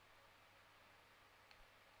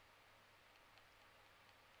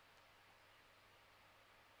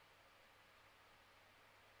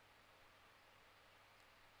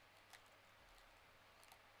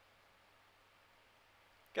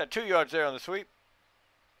 Got 2 yards there on the sweep.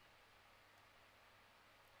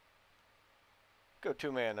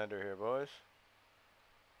 two-man under here, boys.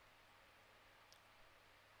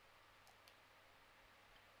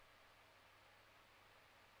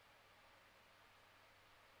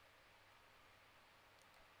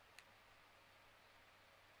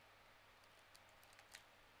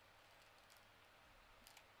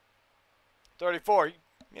 $34.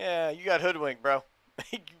 Yeah, you got hoodwinked, bro.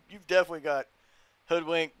 You've definitely got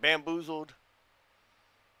hoodwinked, bamboozled.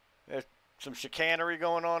 There's some chicanery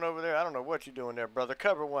going on over there. I don't know what you're doing there, brother.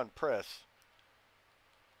 Cover one, press.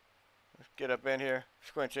 Let's get up in here.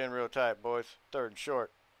 Squinch in real tight, boys. Third and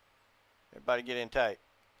short. Everybody get in tight.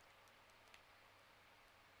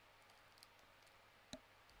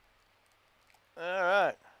 All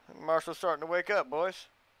right. Marshall's starting to wake up, boys.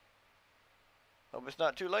 Hope it's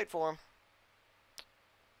not too late for him.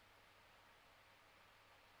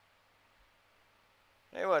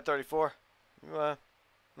 Hey, what, 34? You,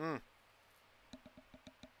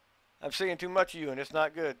 I'm seeing too much of you, and it's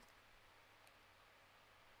not good.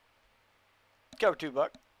 Cover 2,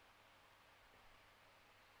 Buck.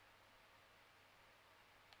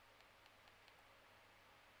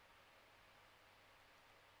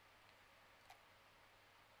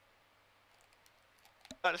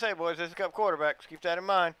 About to say, boys, this is a couple quarterbacks. Keep that in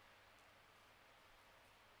mind.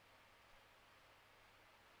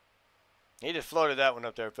 He just floated that one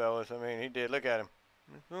up there, fellas. I mean, he did. Look at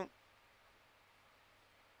him.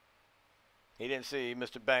 He didn't see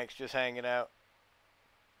Mr. Banks just hanging out.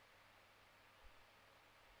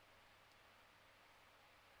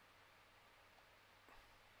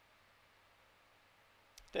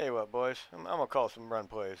 Tell you what, boys. I'm gonna call some run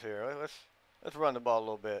plays here. Let's run the ball a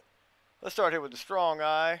little bit. Let's start here with the strong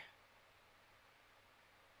eye.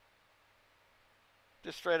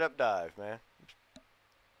 Just straight up dive, man.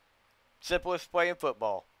 Simplest play in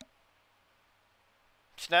football.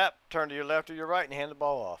 Snap, turn to your left or your right, and hand the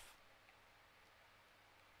ball off.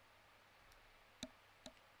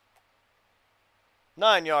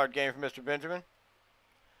 Nine-yard gain for Mr. Benjamin.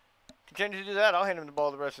 Continue to do that. I'll hand him the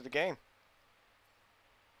ball the rest of the game.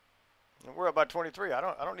 We're up by 23. I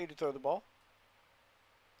don't need to throw the ball.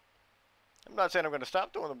 I'm not saying I'm going to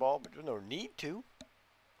stop throwing the ball, but there's no need to.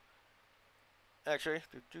 Actually,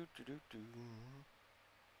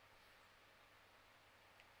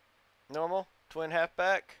 normal, twin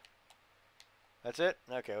halfback. That's it?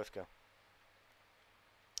 Okay, let's go.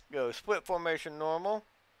 Go split formation normal.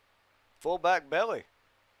 Fullback belly.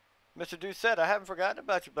 Mr. Doucette, I haven't forgotten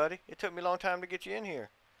about you, buddy. It took me a long time to get you in here.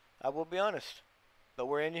 I will be honest. But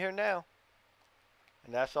we're in here now.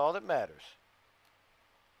 And that's all that matters.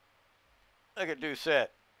 Look at Doucette.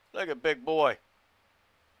 Look at big boy.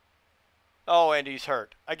 Oh, and he's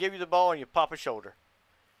hurt. I give you the ball and you pop a shoulder.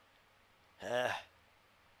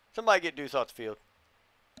 Somebody get Deuce off the field.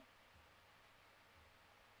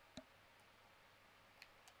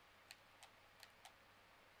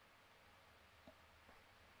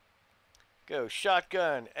 Go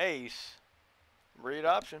shotgun, ace, read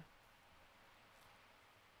option.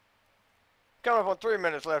 Coming up on 3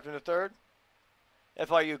 minutes left in the third.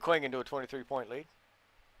 FIU clinging to a 23-point lead.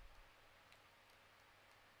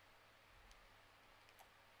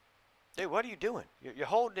 Dude, what are you doing? You're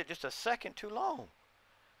holding it just a second too long.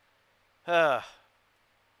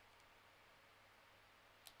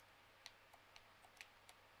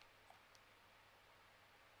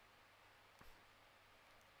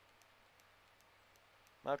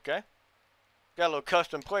 Okay. Got a little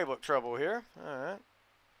custom playbook trouble here. All right.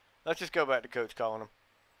 Let's just go back to coach calling them.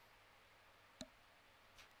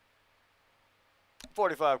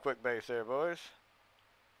 45 quick base there, boys.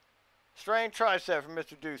 Strained tricep from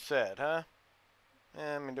Mr. Doucette, huh?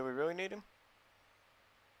 I mean, do we really need him?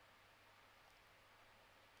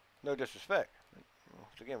 No disrespect.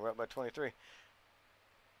 Again, we're up by 23.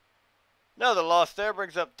 Another loss there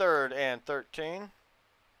brings up 3rd and 13.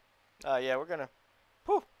 Yeah, we're gonna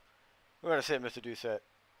sit Mr. Doucette.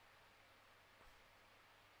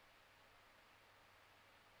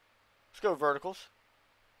 Let's go verticals.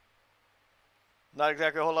 Not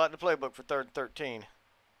exactly a whole lot in the playbook for 3rd and 13.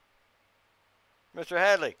 Mr.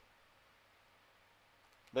 Hadley.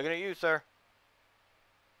 Looking at you, sir.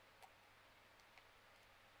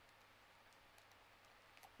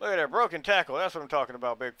 Look at that broken tackle. That's what I'm talking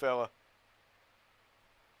about, big fella.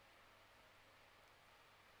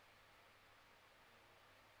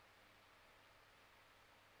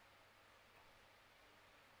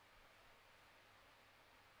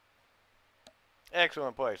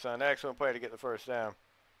 Excellent play, son. Excellent play to get the first down.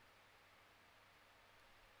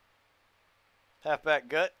 Halfback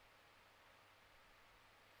gut.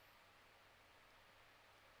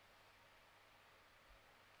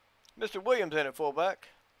 Mr. Williams in at fullback.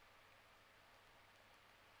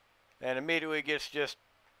 And immediately gets just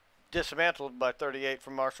dismantled by 38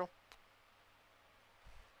 from Marshall.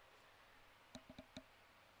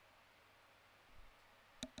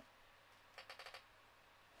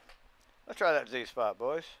 Let's try that Z spot,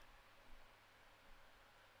 boys.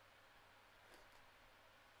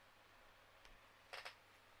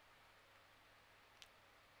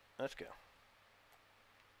 Let's go.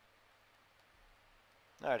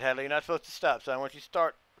 All right, Hadley, you're not supposed to stop, son. Once you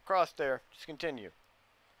start across there, just continue.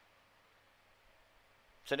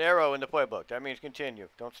 It's an arrow in the playbook. That means continue.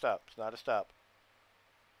 Don't stop. It's not a stop.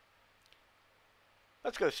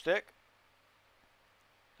 Let's go stick.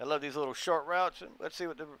 I love these little short routes. And let's see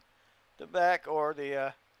what the back or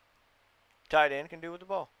the tight end can do with the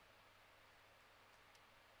ball.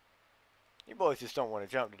 You boys just don't want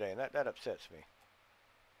to jump today, and that upsets me.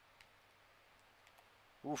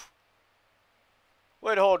 Oof.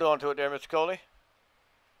 Way to hold on to it there, Mr. Coley.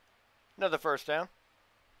 Another first down.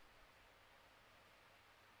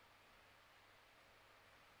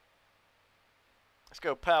 Let's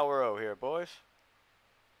go power O here, boys.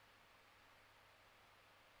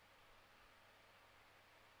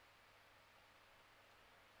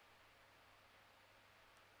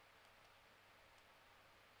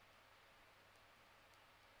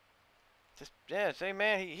 Just, yeah, say,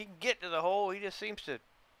 man, he can get to the hole. He just seems to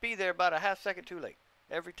be there about a half second too late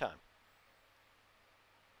every time.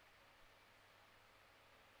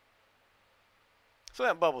 So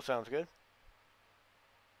that bubble sounds good.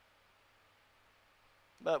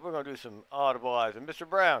 But we're going to do some audible eyes. And Mr.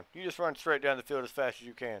 Brown, you just run straight down the field as fast as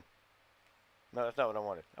you can. No, that's not what I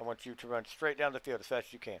wanted. I want you to run straight down the field as fast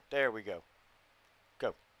as you can. There we go.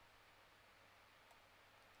 Go.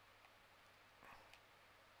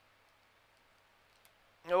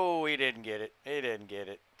 Oh, he didn't get it. He didn't get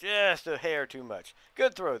it. Just a hair too much.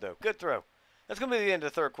 Good throw, though. Good throw. That's going to be the end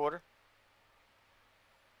of the third quarter.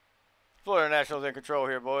 Florida Nationals in control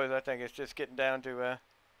here, boys. I think it's just getting down to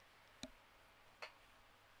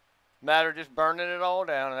matter just burning it all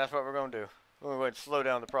down, and that's what we're going to do. We're going to go ahead and slow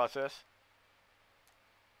down the process.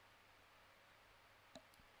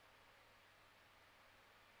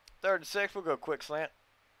 Third and 6, we'll go quick slant.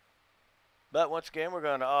 But once again, we're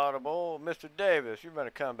going to audible. Mr. Davis, you better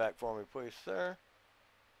come back for me, please, sir.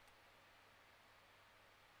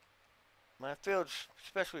 My field's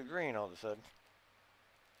especially green all of a sudden.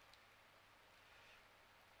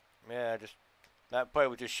 Yeah, that play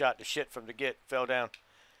was just shot to shit from the get. Fell down.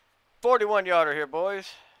 41-yarder here, boys.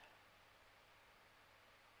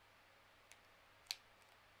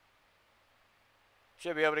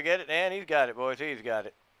 Should be able to get it, and he's got it, boys. He's got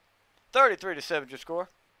it. 33-7 your score.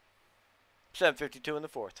 7:52 in the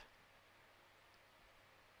fourth.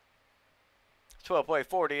 12-play,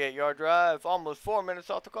 48-yard drive. Almost 4 minutes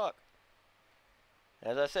off the clock.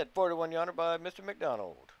 As I said, 41-yarder by Mr.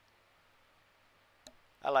 McDonald.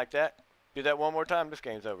 I like that. Do that one more time. This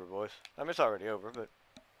game's over, boys. I mean, it's already over, but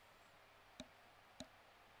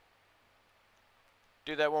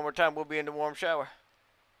do that one more time. We'll be in the warm shower.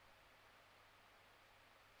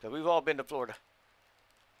 So we've all been to Florida.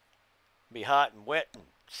 Be hot and wet and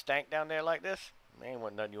stank down there like this. Ain't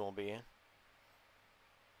what nothing you want to be in.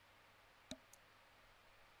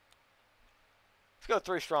 Let's go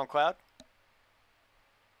 3 strong cloud.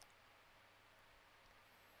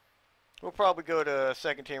 We'll probably go to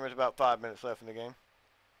second teamers. About 5 minutes left in the game.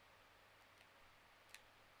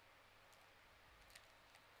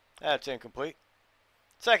 That's incomplete.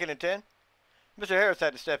 2nd and 10. Mr. Harris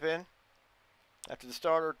had to step in after the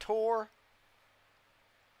starter tore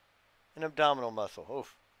an abdominal muscle.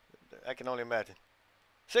 Oof. I can only imagine.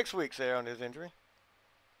 6 weeks there on his injury.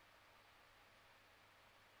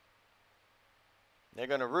 They're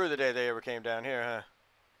going to rue the day they ever came down here, huh?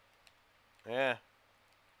 Yeah.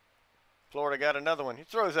 Florida got another one. He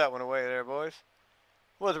throws that one away there, boys.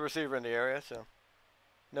 Was a receiver in the area, so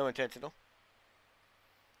no intentional.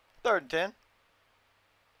 3rd and 10.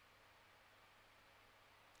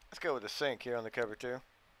 Let's go with the sink here on the cover 2.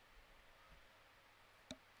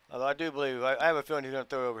 Although I do believe, I have a feeling he's going to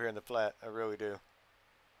throw over here in the flat. I really do.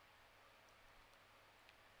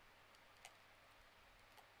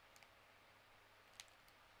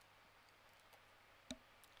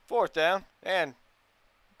 Fourth down, and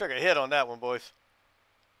took a hit on that one, boys.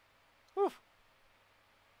 Whew.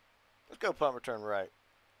 Let's go punt return right.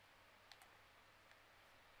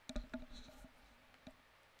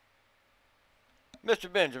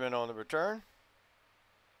 Mr. Benjamin on the return.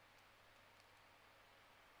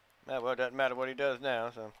 Well, it doesn't matter what he does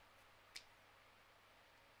now, so.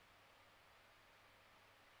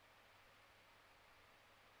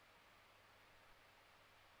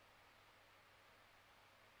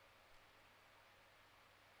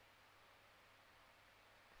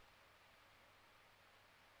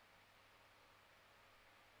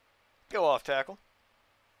 Go off tackle.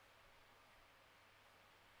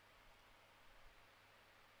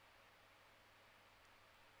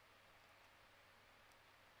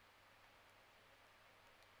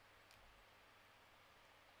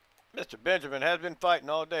 Mr. Benjamin has been fighting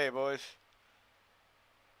all day, boys.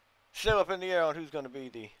 Still up in the air on who's going to be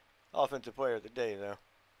the offensive player of the day, though.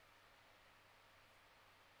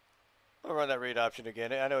 We'll run that read option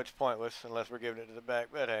again. I know it's pointless unless we're giving it to the back,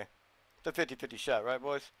 but hey. It's a 50-50 shot, right,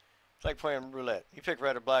 boys? It's like playing roulette. You pick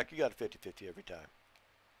red or black, you got a 50-50 every time.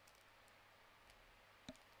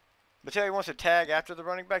 But Terry wants to tag after the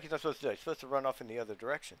running back. He's not supposed to do it. He's supposed to run off in the other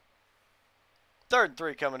direction. 3rd and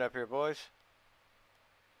 3 coming up here, boys.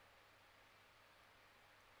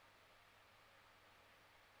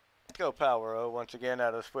 Let's go power O once again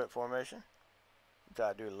out of split formation, which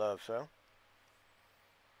I do love so.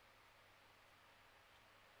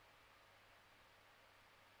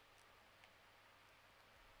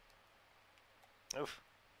 Oof,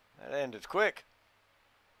 that ended quick.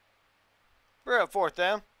 We're up 4th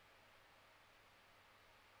down.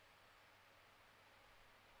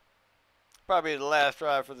 Probably the last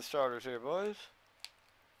drive for the starters here, boys.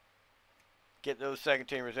 Get those second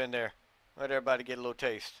teamers in there. Let everybody get a little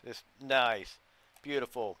taste. It's nice,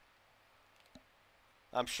 beautiful,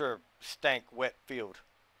 I'm sure stank wet field.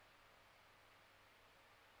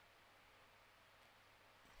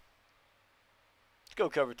 Let's go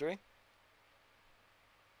cover 3.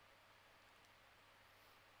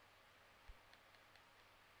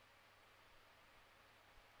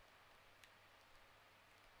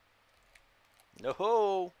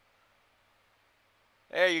 No-ho.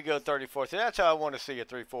 There you go, 34. See, that's how I want to see a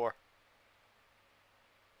 3-4.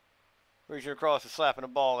 Reaching across and slapping the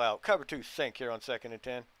ball out. Cover 2 sink here on 2nd and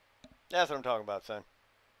 10. That's what I'm talking about, son.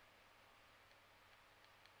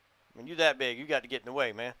 When you're that big, you got to get in the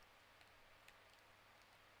way, man.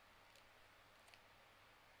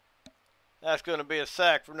 That's going to be a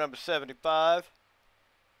sack from number 75.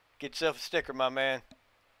 Get yourself a sticker, my man.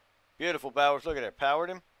 Beautiful, Bowers. Look at that. Powered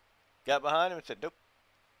him. Got behind him and said, nope.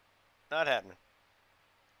 Not happening.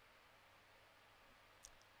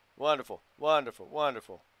 Wonderful, wonderful,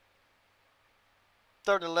 wonderful.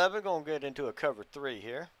 3rd and 11, going to get into a cover 3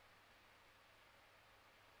 here.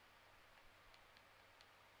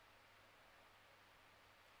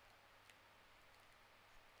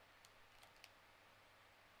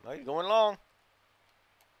 Well, he's going long.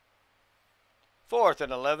 4th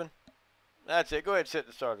and 11. That's it. Go ahead and sit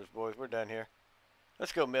the starters, boys. We're done here.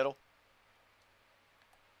 Let's go middle.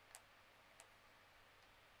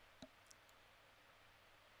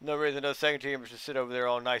 No reason those second teamers should sit over there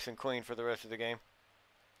all nice and clean for the rest of the game.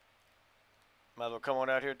 Might as well come on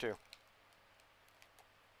out here too.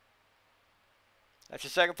 That's your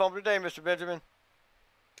second fumble today, Mr. Benjamin.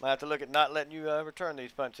 Might have to look at not letting you return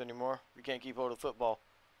these punts anymore. You can't keep hold of the football.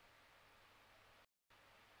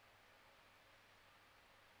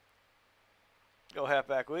 Go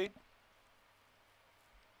halfback lead.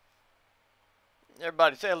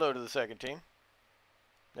 Everybody say hello to the second team.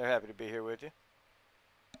 They're happy to be here with you.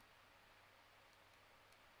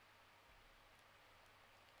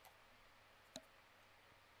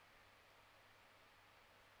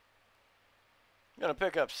 Gonna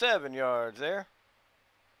pick up 7 yards there.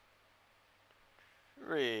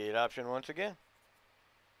 Read option once again.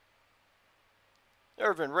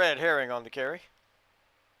 Irvin Red Herring on the carry.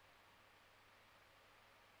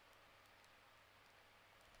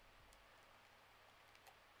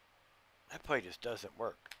 That play just doesn't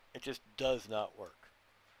work. It just does not work.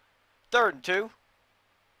 3rd and 2.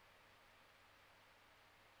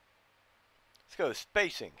 Let's go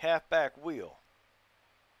spacing, halfback wheel.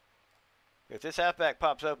 If this halfback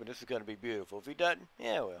pops open, this is going to be beautiful. If he doesn't,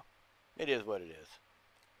 yeah, well, it is what it is.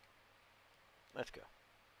 Let's go.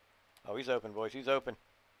 Oh, he's open, boys. He's open.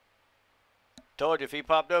 Told you if he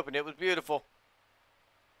popped open, it was beautiful.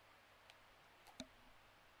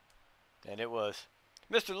 And it was.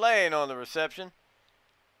 Mr. Lane on the reception.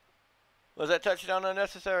 Was that touchdown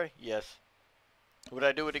unnecessary? Yes. Would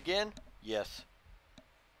I do it again? Yes.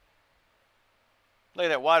 Look at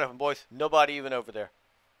that wide open, boys. Nobody even over there.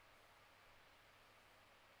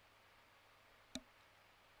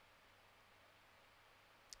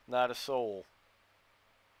 Not a soul.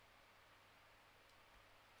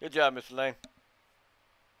 Good job, Mr. Lane.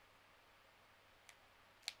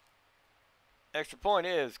 Extra point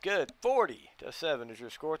is good. 40-7 is your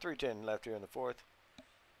score. 3:10 left here in the 4th.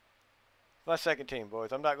 My second team,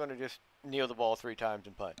 boys. I'm not going to just kneel the ball 3 times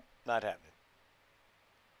and punt. Not happening.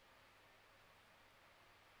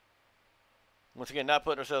 Once again, not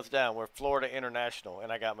putting ourselves down. We're Florida International,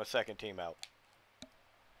 and I got my second team out.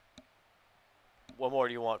 What more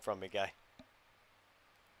do you want from me, guy?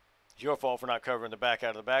 It's your fault for not covering the back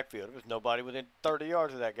out of the backfield. There was nobody within 30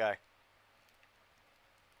 yards of that guy.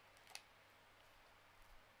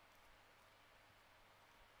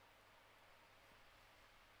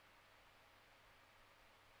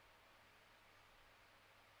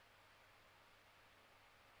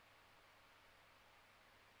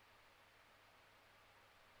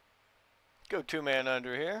 Go two-man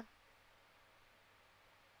under here.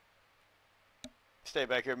 Stay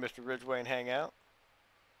back here, Mr. Ridgeway, and hang out.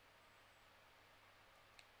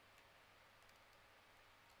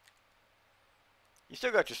 You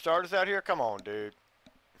still got your starters out here? Come on, dude.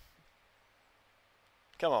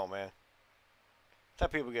 Come on, man.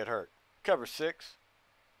 That's how people get hurt. Cover 6.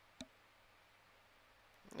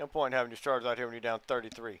 No point in having your starters out here when you're down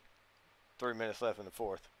 33. 3 minutes left in the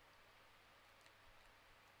fourth.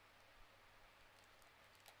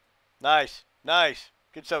 Nice. Nice.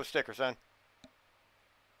 Good self sticker, son.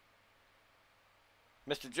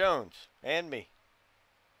 Mr. Jones and me.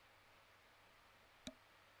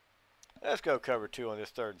 Let's go cover 2 on this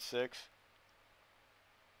 3rd and 6.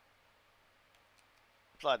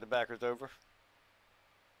 Slide the backers over.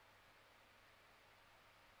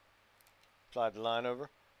 Slide the line over.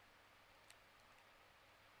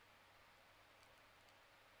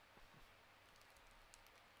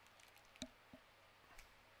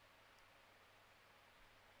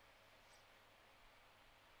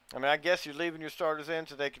 I mean, I guess you're leaving your starters in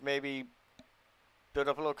so they could maybe build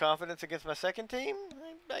up a little confidence against my second team,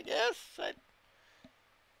 I guess. Let's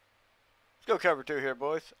go cover 2 here,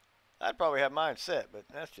 boys. I'd probably have mine set, but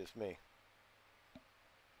that's just me.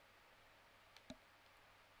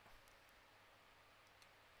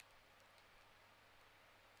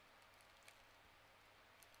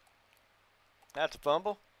 That's a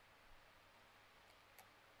fumble.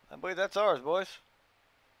 I believe that's ours, boys.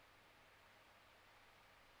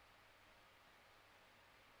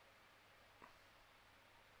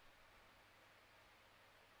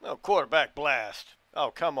 No, quarterback blast. Oh,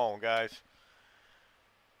 come on, guys.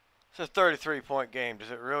 It's a 33-point game. Does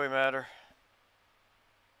it really matter?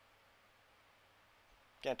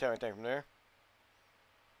 Can't tell anything from there.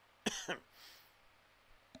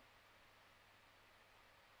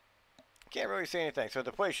 Can't really see anything. So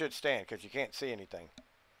the play should stand because you can't see anything.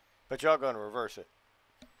 But y'all going to reverse it,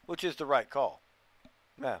 which is the right call.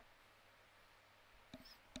 Now,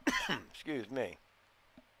 excuse me.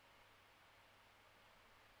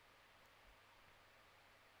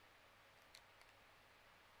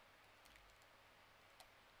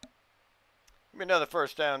 Give me another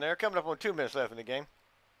first down there. Coming up on 2 minutes left in the game.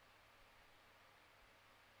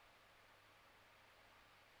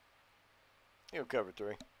 He'll cover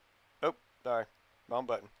 3. Oh, sorry. Wrong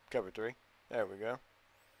button. Cover 3. There we go.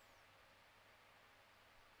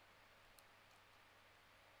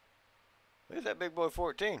 Look at that big boy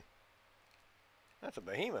 14. That's a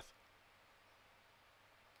behemoth.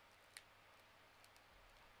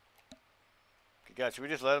 Okay, guys, should we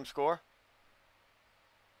just let him score?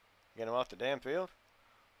 Get him off the damn field?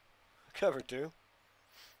 Cover 2.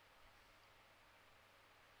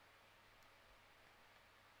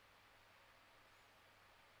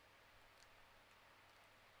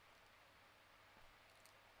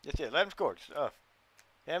 That's it. Let him score. Just,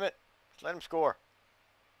 damn it. Just let him score.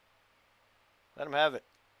 Let him have it.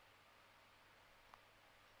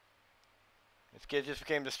 This kid just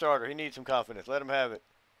became the starter. He needs some confidence. Let him have it.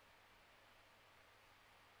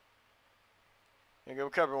 Here we go.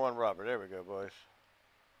 Cover 1, Robert. There we go, boys.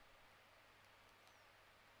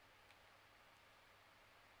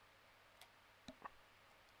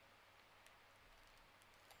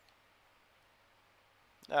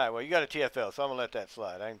 All right, well, you got a TFL, so I'm going to let that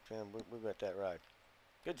slide. We got that right.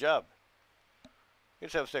 Good job. Get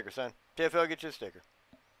yourself a sticker, son. TFL, get you a sticker.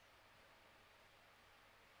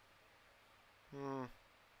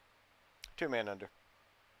 2-man under.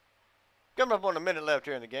 Coming up on a minute left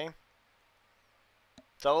here in the game.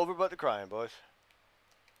 It's all over but the crying, boys.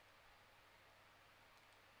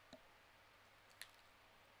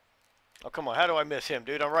 Oh, come on. How do I miss him,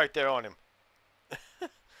 dude? I'm right there on him.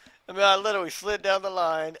 I mean, I literally slid down the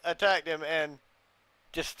line, attacked him, and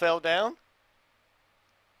just fell down.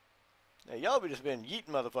 Now, y'all be just been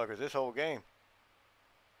yeeting motherfuckers this whole game.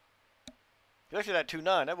 Especially that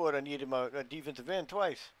 2-9. That would have needed my defensive end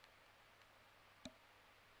twice.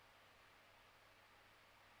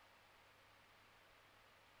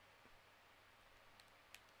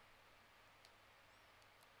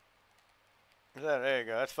 There you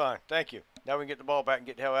go. That's fine. Thank you. Now we can get the ball back and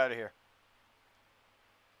get the hell out of here.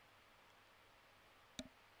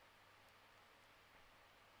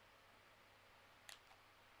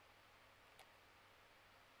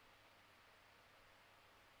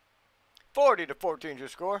 40-14 your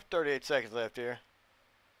score. 38 seconds left here.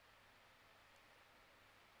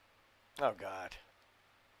 Oh, God.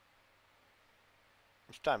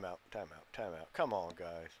 It's timeout, timeout, timeout. Come on,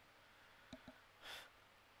 guys.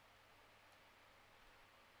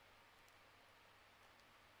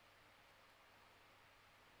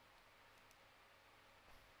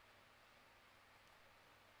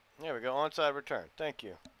 There we go. Onside return. Thank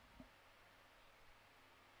you.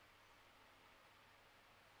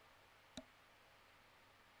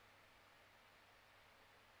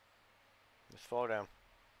 Just fall down.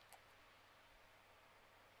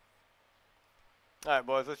 All right,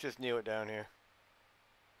 boys. Let's just kneel it down here.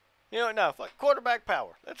 You know what? Now, like quarterback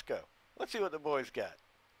power. Let's go. Let's see what the boys got.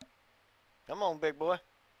 Come on, big boy.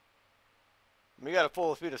 We got a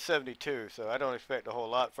full speed of 72, so I don't expect a whole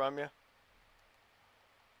lot from you.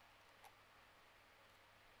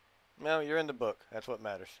 No, you're in the book. That's what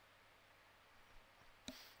matters.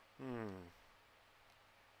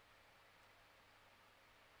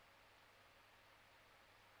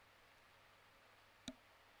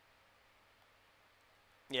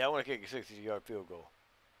 Yeah, I want to kick a 60-yard field goal.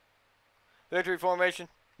 Victory formation.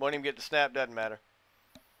 Won't even get the snap. Doesn't matter.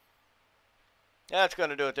 That's going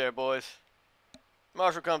to do it there, boys.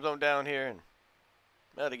 Marshall comes on down here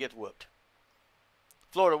and he gets whooped.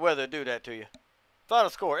 Florida weather do that to you. Final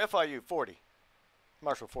score, FIU 40.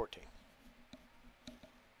 Marshall 14.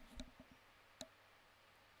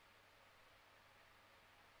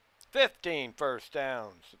 15 first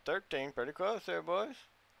downs. 13, pretty close there, boys.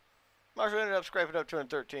 Marshall ended up scraping up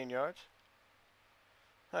 213 yards.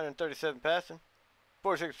 137 passing.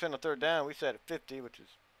 46% on third down. We sat at 50, which is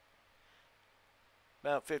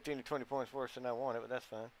about 15 to 20 points worse than I wanted, but that's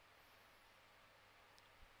fine.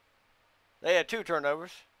 They had 2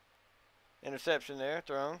 turnovers. Interception there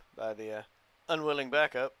thrown by the unwilling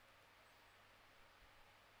backup.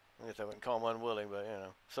 I guess I wouldn't call him unwilling, but, you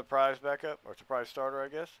know, surprise backup or surprise starter, I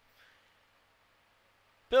guess.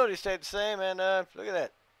 Penalty stayed the same, and look at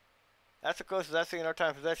that. That's the closest I've seen our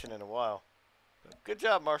time possession in a while. But good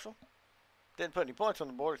job, Marshall. Didn't put any points on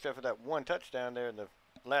the board except for that 1 touchdown there in the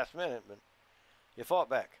last minute, but you fought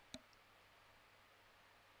back.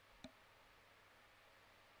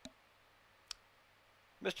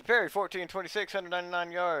 Mr. Perry, 14-26,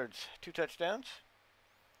 199 yards, 2 touchdowns.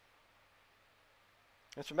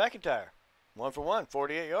 Mr. McIntyre, 1 for 1,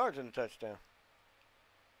 48 yards and a touchdown.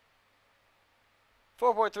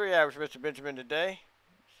 4.3 average for Mr. Benjamin today.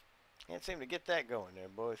 Can't seem to get that going there,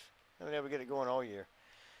 boys. Haven't ever get it going all year.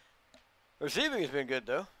 Receiving has been good,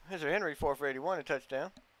 though. Mr. Henry, 4 for 81, a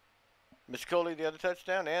touchdown. Mr. Coley, the other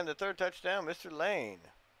touchdown, and the 3rd touchdown, Mr. Lane.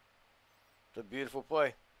 It's a beautiful play.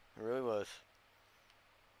 It really was.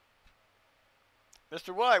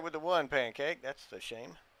 Mr. White with the 1 pancake. That's a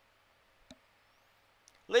shame.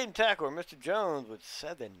 Leading tackler, Mr. Jones with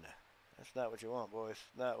 7. That's not what you want, boys.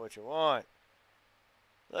 Not what you want.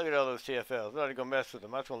 Look at all those TFLs. I'm not even going to mess with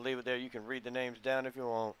them. I'm just going to leave it there. You can read the names down if you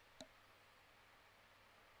want.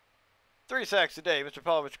 3 sacks today. Mr.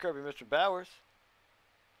 Paul, Mr. Kirby, Mr. Bowers.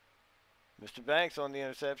 Mr. Banks on the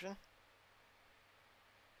interception.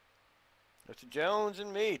 Mr. Jones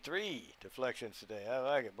and me. 3 deflections today. I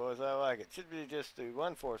like it, boys. I like it. Should be just the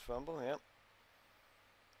 1 forced fumble. Yep.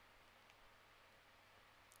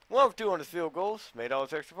 1 for 2 on his field goals. Made all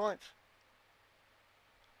his extra points.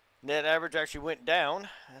 Net average actually went down.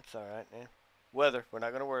 That's all right, man. Weather. We're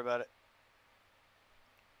not going to worry about it.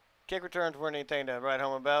 Kick returns weren't anything to write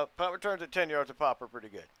home about. Punt returns at 10 yards a pop are pretty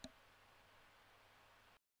good.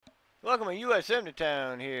 Welcome to USM to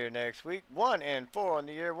town here next week. 1-4 on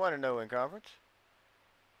the year, 1-0 in conference.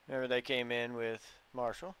 Remember they came in with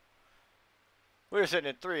Marshall. We were sitting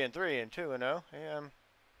at 3-3 and 2-0. Yeah,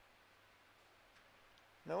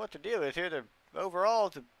 know what the deal is here. The overall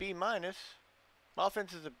is a B-.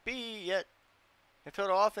 Offense is a B, yet the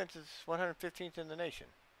total offense is 115th in the nation.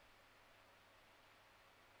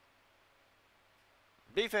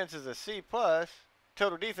 Defense is a C+.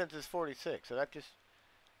 Total defense is 46. So that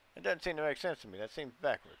doesn't seem to make sense to me. That seems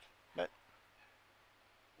backwards. But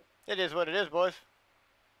it is what it is, boys.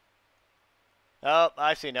 Oh,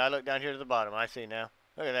 I see now. I look down here to the bottom. I see now.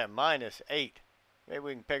 Look at that, -8. Maybe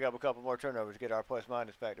we can pick up a couple more turnovers, get our plus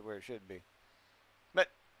minus back to where it should be.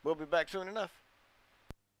 But we'll be back soon enough.